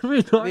 Why are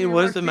we I mean,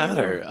 what does it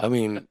matter? I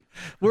mean,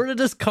 Where did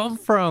this come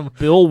from?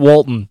 Bill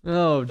Walton.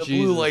 Oh, the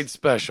Jesus. blue light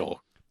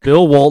special.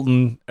 Bill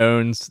Walton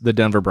owns the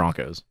Denver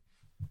Broncos.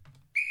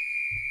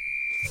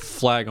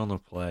 Flag on the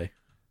play.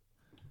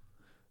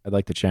 I'd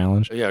like to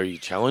challenge. Yeah, are you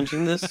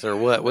challenging this or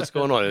what? What's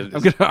going on?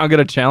 I'm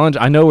gonna challenge.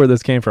 I know where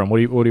this came from. What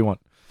do you want?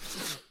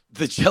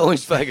 The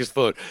challenge flag is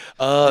vote.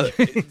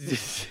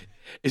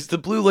 Is the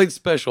blue light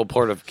special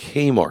part of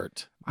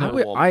Kmart? I Not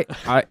would,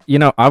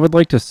 Walmart. I would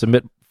like to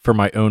submit for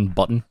my own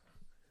button.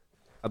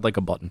 I'd like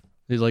a button.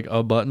 He's like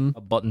a button.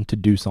 A button to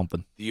do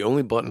something. The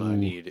only button I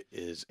need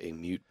is a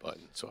mute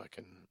button, so I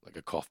can like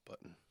a cough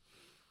button.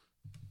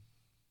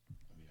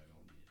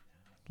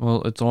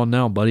 Well, it's on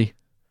now, buddy.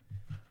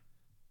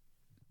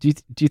 Do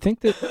you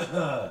think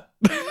that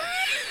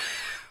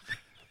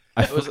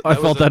I was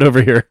felt a- that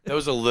over here? That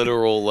was a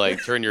literal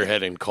like turn your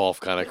head and cough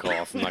kind of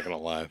cough. I'm not gonna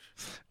lie.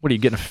 What are you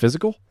getting a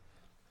physical?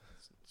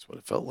 That's what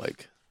it felt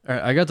like. All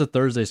right, I got the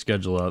Thursday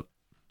schedule up.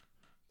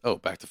 Oh,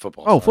 back to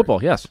football. Oh, sorry.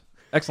 football. Yes,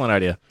 excellent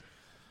idea.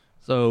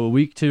 So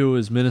week 2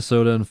 is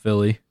Minnesota and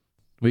Philly.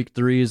 Week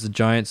 3 is the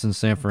Giants and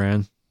San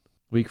Fran.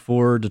 Week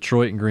 4,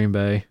 Detroit and Green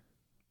Bay.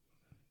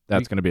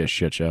 That's going to be a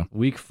shit show.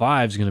 Week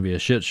 5 is going to be a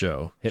shit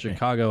show. Hit me.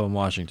 Chicago and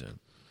Washington.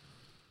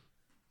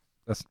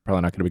 That's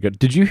probably not going to be good.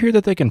 Did you hear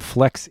that they can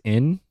flex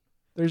in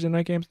Thursday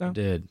night games now?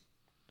 Did.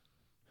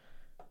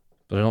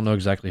 But I don't know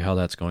exactly how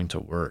that's going to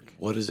work.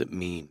 What does it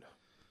mean?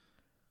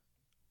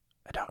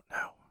 I don't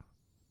know.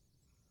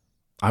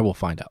 I will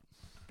find out.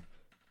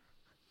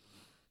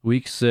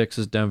 Week 6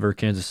 is Denver,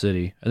 Kansas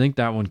City. I think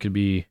that one could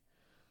be...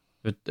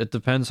 It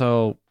depends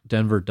how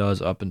Denver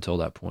does up until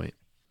that point.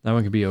 That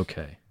one could be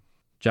okay.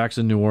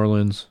 Jackson, New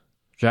Orleans.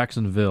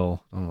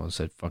 Jacksonville. I don't want to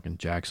say fucking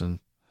Jackson.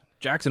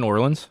 Jackson,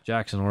 Orleans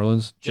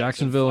Orleans.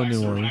 Jacksonville and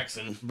New Orleans.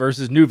 Jackson.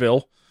 versus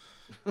Newville.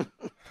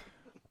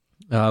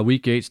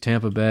 Week 8's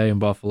Tampa Bay and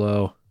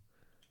Buffalo.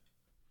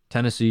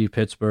 Tennessee,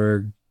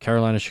 Pittsburgh.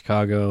 Carolina,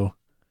 Chicago.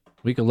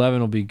 Week 11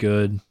 will be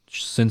good.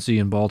 Cincy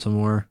and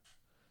Baltimore.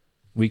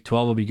 Week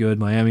 12 will be good.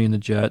 Miami and the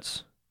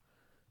Jets.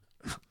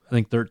 I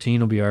think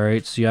 13 will be all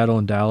right. Seattle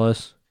and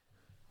Dallas.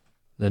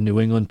 Then New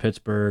England,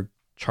 Pittsburgh.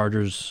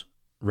 Chargers,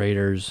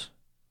 Raiders.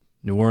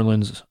 New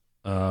Orleans,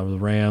 the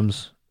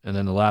Rams. And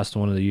then the last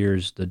one of the year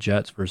is the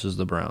Jets versus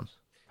the Browns.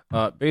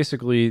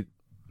 Basically,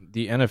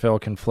 the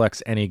NFL can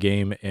flex any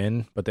game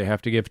in, but they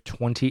have to give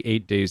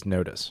 28 days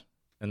notice.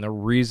 And the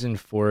reason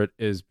for it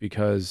is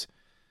because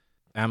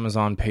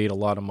Amazon paid a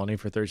lot of money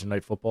for Thursday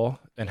Night Football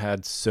and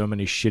had so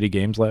many shitty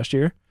games last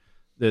year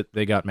that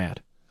they got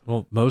mad.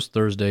 Well, most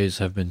Thursdays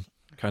have been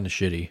kind of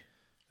shitty.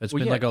 It's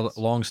been like a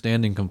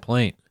long-standing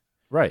complaint.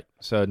 Right.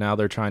 So now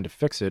they're trying to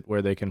fix it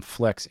where they can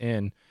flex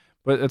in,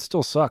 but it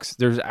still sucks.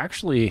 There's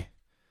actually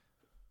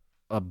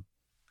a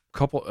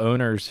couple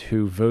owners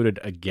who voted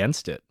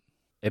against it.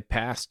 It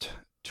passed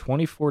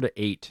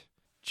 24-8.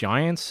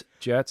 Giants,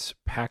 Jets,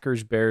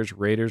 Packers, Bears,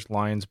 Raiders,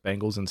 Lions,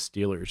 Bengals, and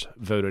Steelers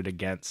voted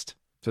against.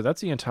 So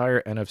that's the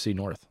entire NFC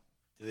North.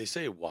 Did they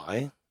say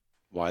why?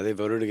 Why they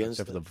voted against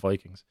Except it? for the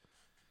Vikings.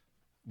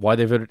 Why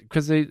they voted?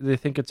 Because they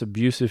think it's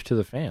abusive to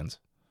the fans.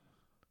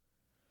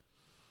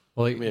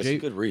 Well, I mean, it's a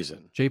good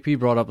reason. JP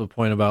brought up the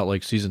point about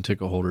like season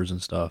ticket holders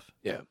and stuff.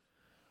 Yeah.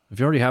 If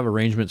you already have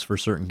arrangements for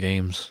certain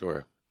games,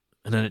 Sure.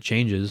 and then it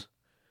changes.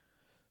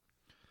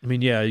 I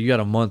mean, yeah, you got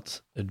a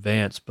month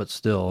advance, but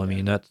still, I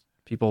mean, that's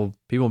people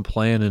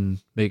plan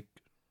and make,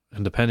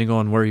 and depending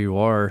on where you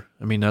are,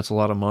 I mean, that's a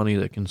lot of money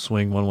that can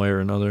swing one way or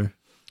another.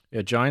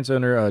 Yeah, Giants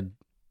owner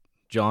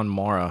John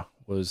Mara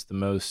was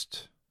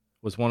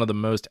one of the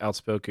most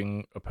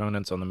outspoken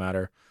opponents on the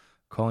matter,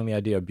 calling the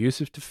idea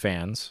abusive to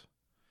fans.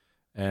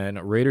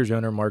 And Raiders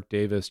owner Mark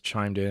Davis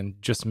chimed in,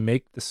 just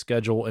make the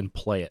schedule and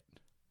play it.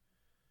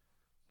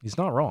 He's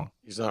not wrong.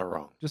 He's not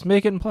wrong. Just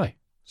make it and play.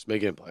 Just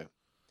make it and play.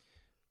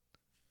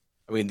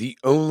 I mean, the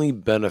only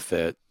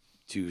benefit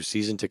to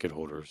season ticket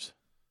holders,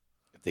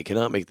 if they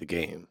cannot make the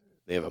game,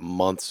 they have a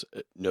month's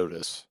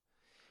notice.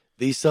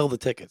 They sell the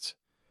tickets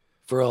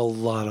for a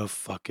lot of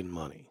fucking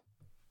money.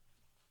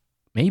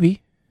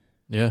 Maybe.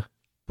 Yeah.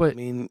 But I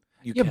mean,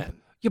 you Yeah,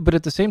 can. yeah, but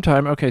at the same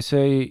time, okay,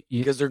 say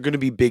you, Because they're going to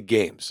be big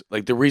games.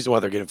 Like, the reason why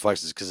they're getting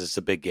flexed is because it's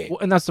a big game. well,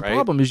 and that's the right?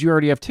 problem is you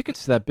already have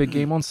tickets to that big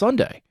game on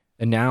Sunday.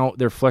 And now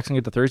they're flexing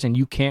it to Thursday and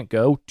you can't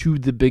go to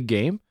the big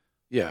game?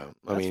 Yeah.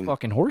 I That's mean,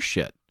 fucking horse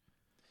shit.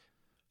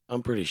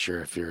 I'm pretty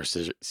sure if you're a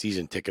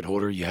season ticket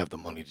holder, you have the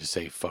money to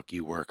say, fuck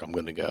you, work, I'm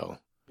going to go.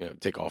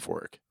 Take off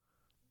work.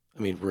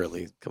 I mean,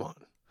 really, come on.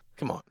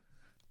 Come on.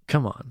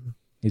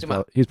 He's Come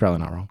on. probably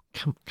not wrong.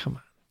 Come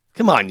on.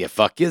 Come on, you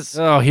fuckers.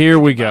 Oh, here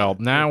we go.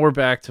 Now we're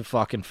back to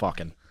fucking.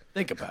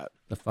 Think about it.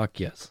 The fuck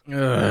yes.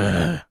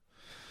 Ugh.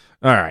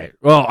 All right.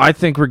 Well, I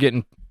think we're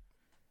getting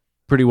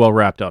pretty well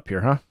wrapped up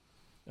here,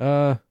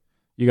 huh?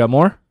 You got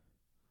more?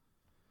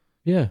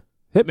 Yeah.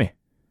 Hit me.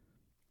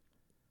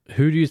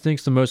 Who do you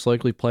think's the most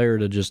likely player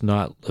to just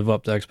not live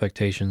up to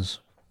expectations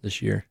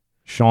this year?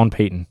 Sean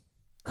Payton.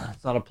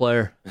 It's not a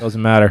player.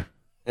 Doesn't matter.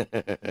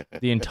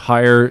 The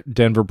entire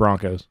Denver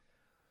Broncos.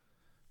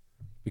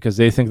 Because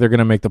they think they're going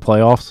to make the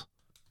playoffs.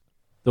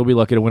 They'll be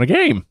lucky to win a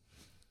game.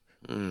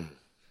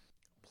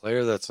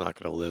 Player that's not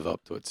going to live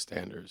up to its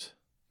standards.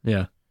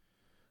 Yeah.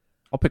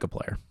 I'll pick a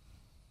player.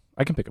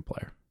 I can pick a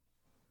player.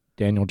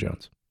 Daniel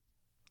Jones.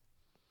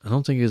 I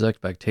don't think his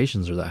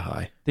expectations are that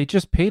high. They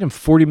just paid him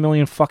 $40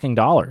 million fucking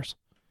dollars.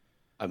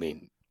 I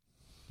mean,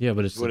 Yeah,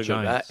 but it's the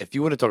Giants. if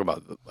you want to talk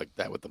about like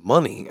that with the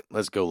money,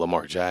 let's go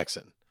Lamar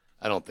Jackson.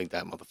 I don't think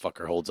that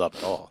motherfucker holds up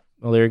at all.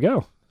 Well, there you go.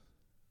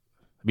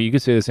 I mean, you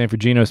could say the same for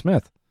Geno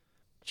Smith.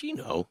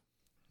 Gino.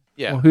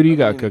 Yeah. Well, who do you I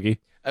got, mean, Cookie?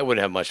 I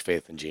wouldn't have much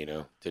faith in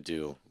Gino to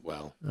do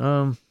well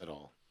at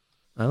all.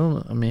 I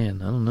don't know.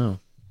 Man, I don't know.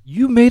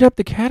 You made up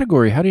the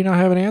category. How do you not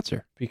have an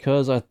answer?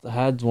 Because I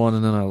had one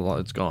and then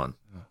it's gone.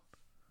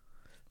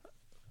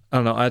 I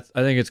don't know. I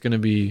think it's gonna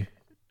be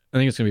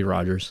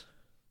Rodgers.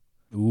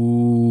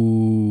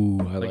 Ooh,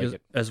 I like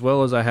it. As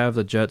well as I have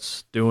the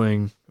Jets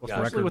doing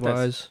Especially with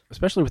record-wise.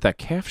 Especially with that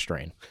calf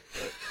strain.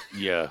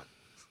 Yeah.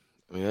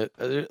 I mean,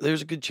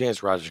 there's a good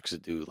chance Rodgers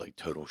could do like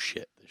total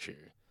shit this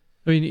year.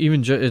 I mean,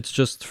 even it's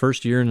just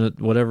first year in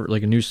whatever,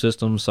 like a new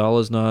system.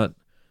 Salah's not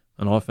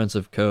an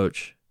offensive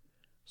coach,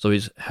 so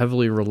he's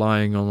heavily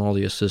relying on all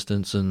the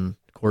assistants and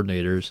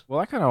coordinators. Well,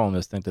 I kind of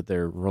almost think that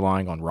they're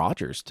relying on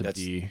Rodgers to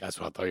be That's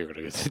what I thought you were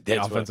going to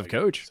the offensive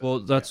coach. Well,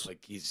 that's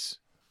like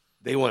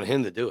they want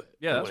him to do it.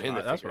 They Yeah, want him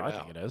to that's figure what I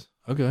it think it is.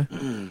 okay.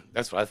 out.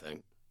 That's what I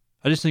think.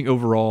 I just think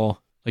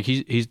overall, like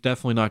he's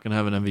definitely not going to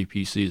have an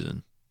MVP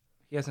season.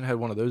 He hasn't had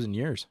one of those in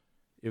years,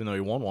 even though he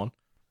won one.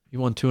 He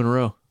won 2 in a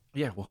row.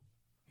 Yeah, well,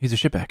 he's a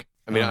shitbag.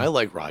 I mean, I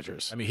like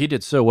Rodgers. I mean, he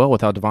did so well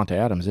without Devontae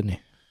Adams, didn't he?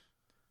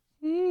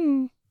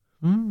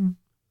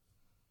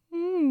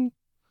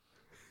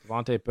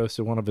 Devontae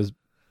posted one of his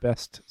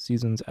best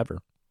seasons ever.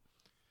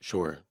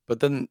 Sure. But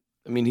then,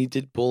 I mean, he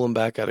did pull him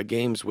back out of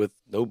games with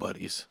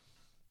nobodies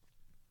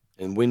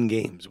and win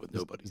games with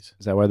nobodies.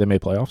 Is that why they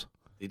made playoffs?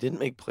 They didn't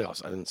make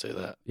playoffs. I didn't say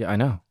that. Yeah, I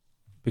know.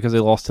 Because they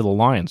lost to the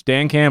Lions.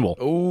 Dan Campbell.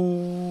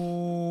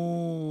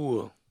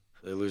 Oh.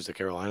 Did they lose to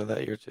Carolina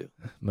that year, too?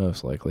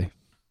 Most likely.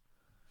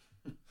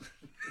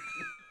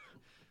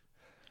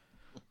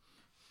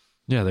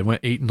 Yeah, they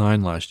went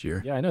 8-9 last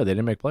year. Yeah, I know. They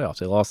didn't make playoffs.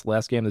 They lost the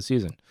last game of the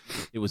season.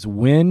 It was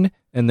win,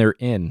 and they're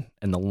in,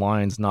 and the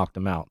Lions knocked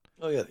them out.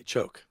 Oh, yeah, they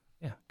choke.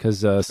 Yeah,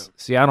 because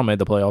Seattle made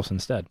the playoffs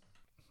instead.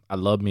 I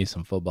love me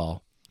some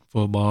football.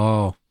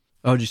 Football.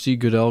 Oh, did you see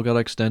Goodell got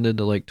extended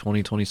to like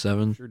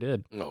 2027? Sure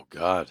did. Oh,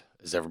 God.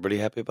 Is everybody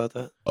happy about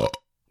that?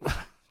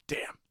 Damn.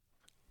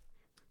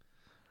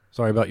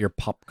 Sorry about your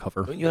pop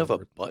cover. Don't you have a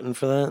button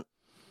for that?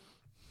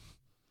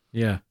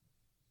 Yeah.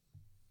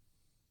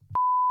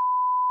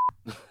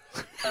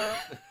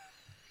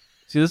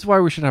 See, this is why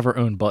we should have our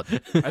own button.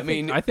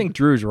 I think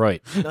Drew's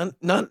right.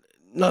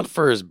 Not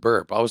for his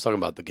burp. I was talking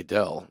about the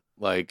Goodell.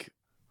 Like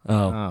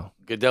Oh.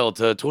 Goodell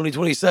to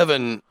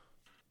 2027.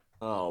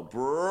 Oh,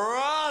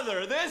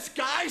 brother, this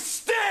guy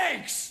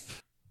stinks!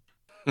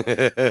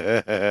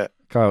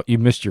 Kyle, you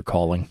missed your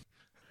calling.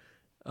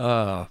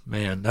 Oh,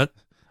 man. That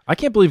I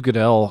can't believe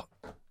Goodell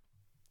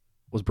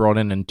was brought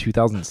in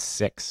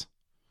 2006.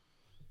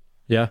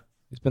 Yeah.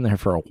 He's been there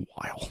for a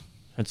while.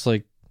 It's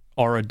like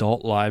our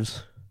adult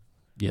lives.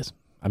 Yes.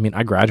 I mean,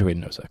 I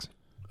graduated in 06.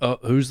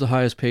 Who's the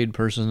highest paid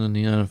person in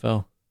the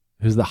NFL?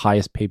 Who's the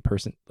highest paid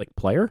person, like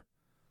player?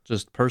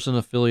 Just person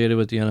affiliated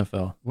with the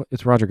NFL. What?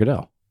 It's Roger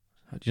Goodell.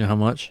 Do you know how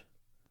much?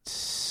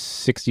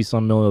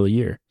 60-some million a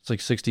year. It's like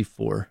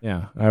 64.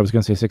 Yeah, I was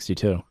going to say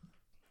 62.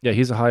 Yeah,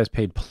 he's the highest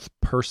paid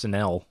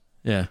personnel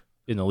Yeah.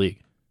 in the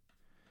league.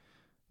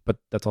 But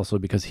that's also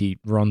because he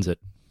runs it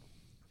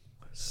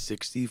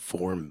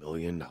 $64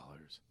 million.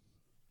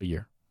 a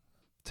year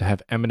to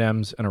have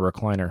M&Ms and a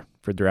recliner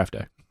for draft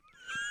day.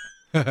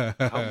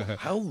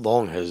 How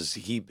long has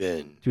he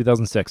been?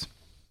 2006.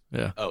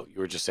 Yeah. Oh, you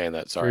were just saying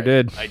that. Sorry,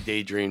 Sure did. I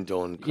daydreamed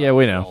on. Yeah,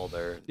 we know. all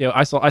their Yeah,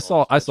 I saw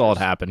it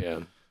happen. Yeah,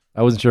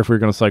 I wasn't sure if we were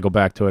going to cycle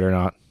back to it or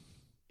not.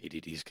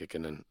 ADD's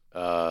kicking in.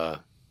 Yeah,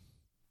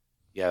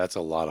 that's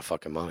a lot of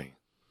fucking money.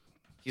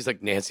 He's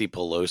like Nancy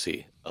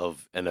Pelosi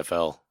of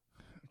NFL.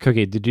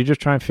 Cookie, did you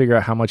just try and figure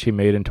out how much he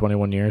made in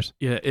 21 years?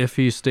 Yeah, if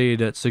he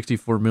stayed at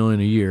 64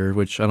 million a year,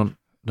 which I don't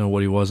know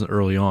what he was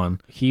early on.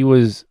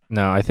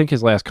 I think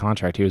his last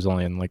contract he was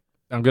only in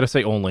I'm going to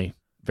say only,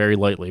 very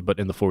lightly, but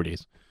in the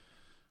 40s.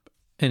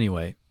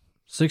 Anyway,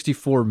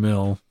 64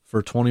 mil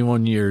for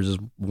 21 years is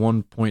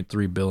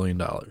 $1.3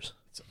 billion. It's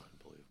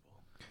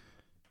unbelievable.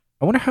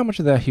 I wonder how much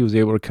of that he was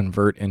able to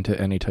convert into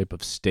any type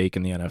of stake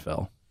in the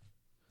NFL.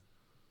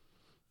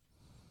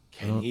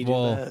 Can he do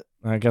well, that?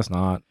 I guess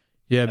not.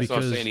 Yeah, That's what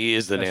I'm because saying. He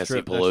is the that's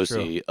Nancy true, that's true.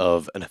 Pelosi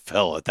of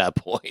NFL at that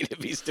point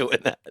if he's doing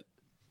that.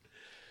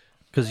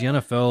 Because the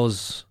NFL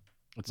is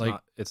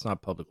It's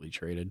not publicly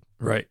traded.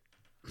 right,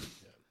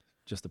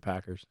 Just the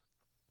Packers.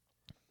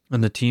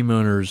 and the team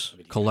owners I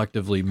mean,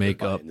 collectively make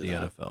buy up into the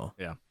that.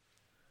 NFL.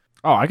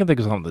 Oh, I can think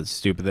of something that's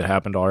stupid that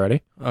happened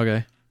already.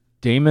 Okay.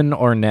 Damon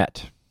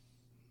Arnett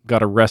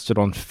got arrested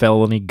on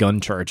felony gun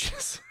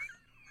charges.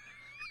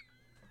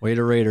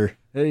 Waiter Raider.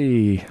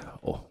 Hey,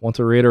 once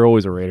a Raider,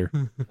 always a Raider.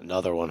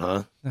 Another one,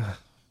 huh?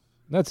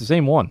 That's the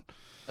same one.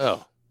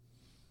 Oh,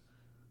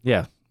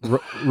 Yeah.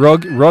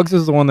 Ruggs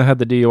is the one that had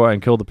the DUI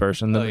and killed the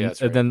person. Oh, yeah,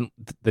 that's right. And then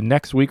the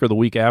next week or the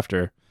week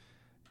after,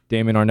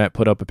 Damon Arnett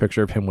put up a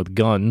picture of him with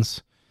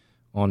guns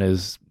on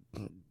his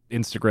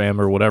Instagram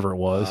or whatever it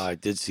was. I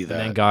did see that.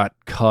 And then got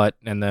cut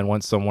and then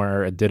went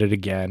somewhere and did it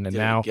again. And Did it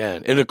now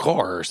again in a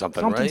car or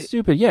something, something right?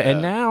 stupid. Yeah.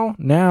 And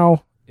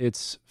now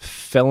it's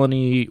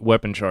felony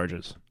weapon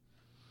charges.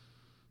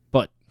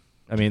 But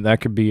I mean, that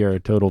could be your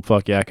total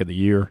fuck yak of the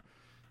year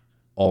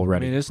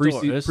already. I mean, it's still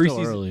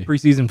early.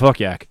 Preseason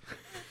fuck yak.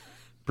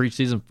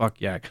 Preseason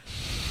fuck yak.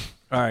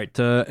 All right,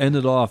 to end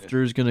it off,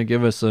 Drew's going to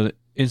give us an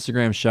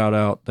Instagram shout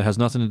out that has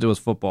nothing to do with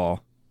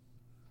football.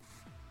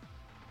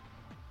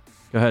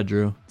 Go ahead,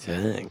 Drew.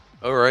 Dang.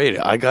 All right,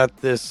 I got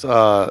this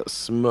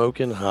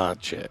smoking hot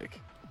chick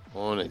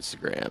on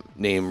Instagram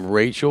named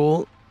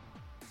Rachel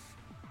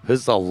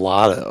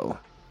Pizzolatto.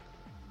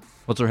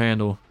 What's her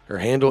handle? Her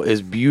handle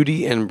is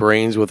Beauty and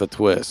Brains with a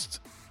Twist.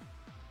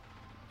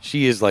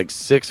 She is like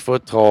 6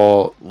 foot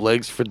tall,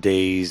 legs for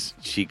days,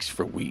 cheeks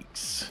for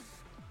weeks.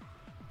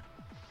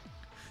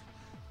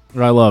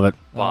 I love it.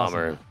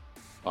 Bomber.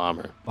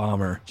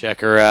 Bomber.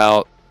 Check her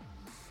out.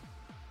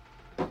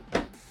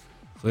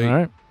 Sweet. All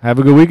right. Have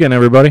a good weekend,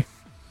 everybody.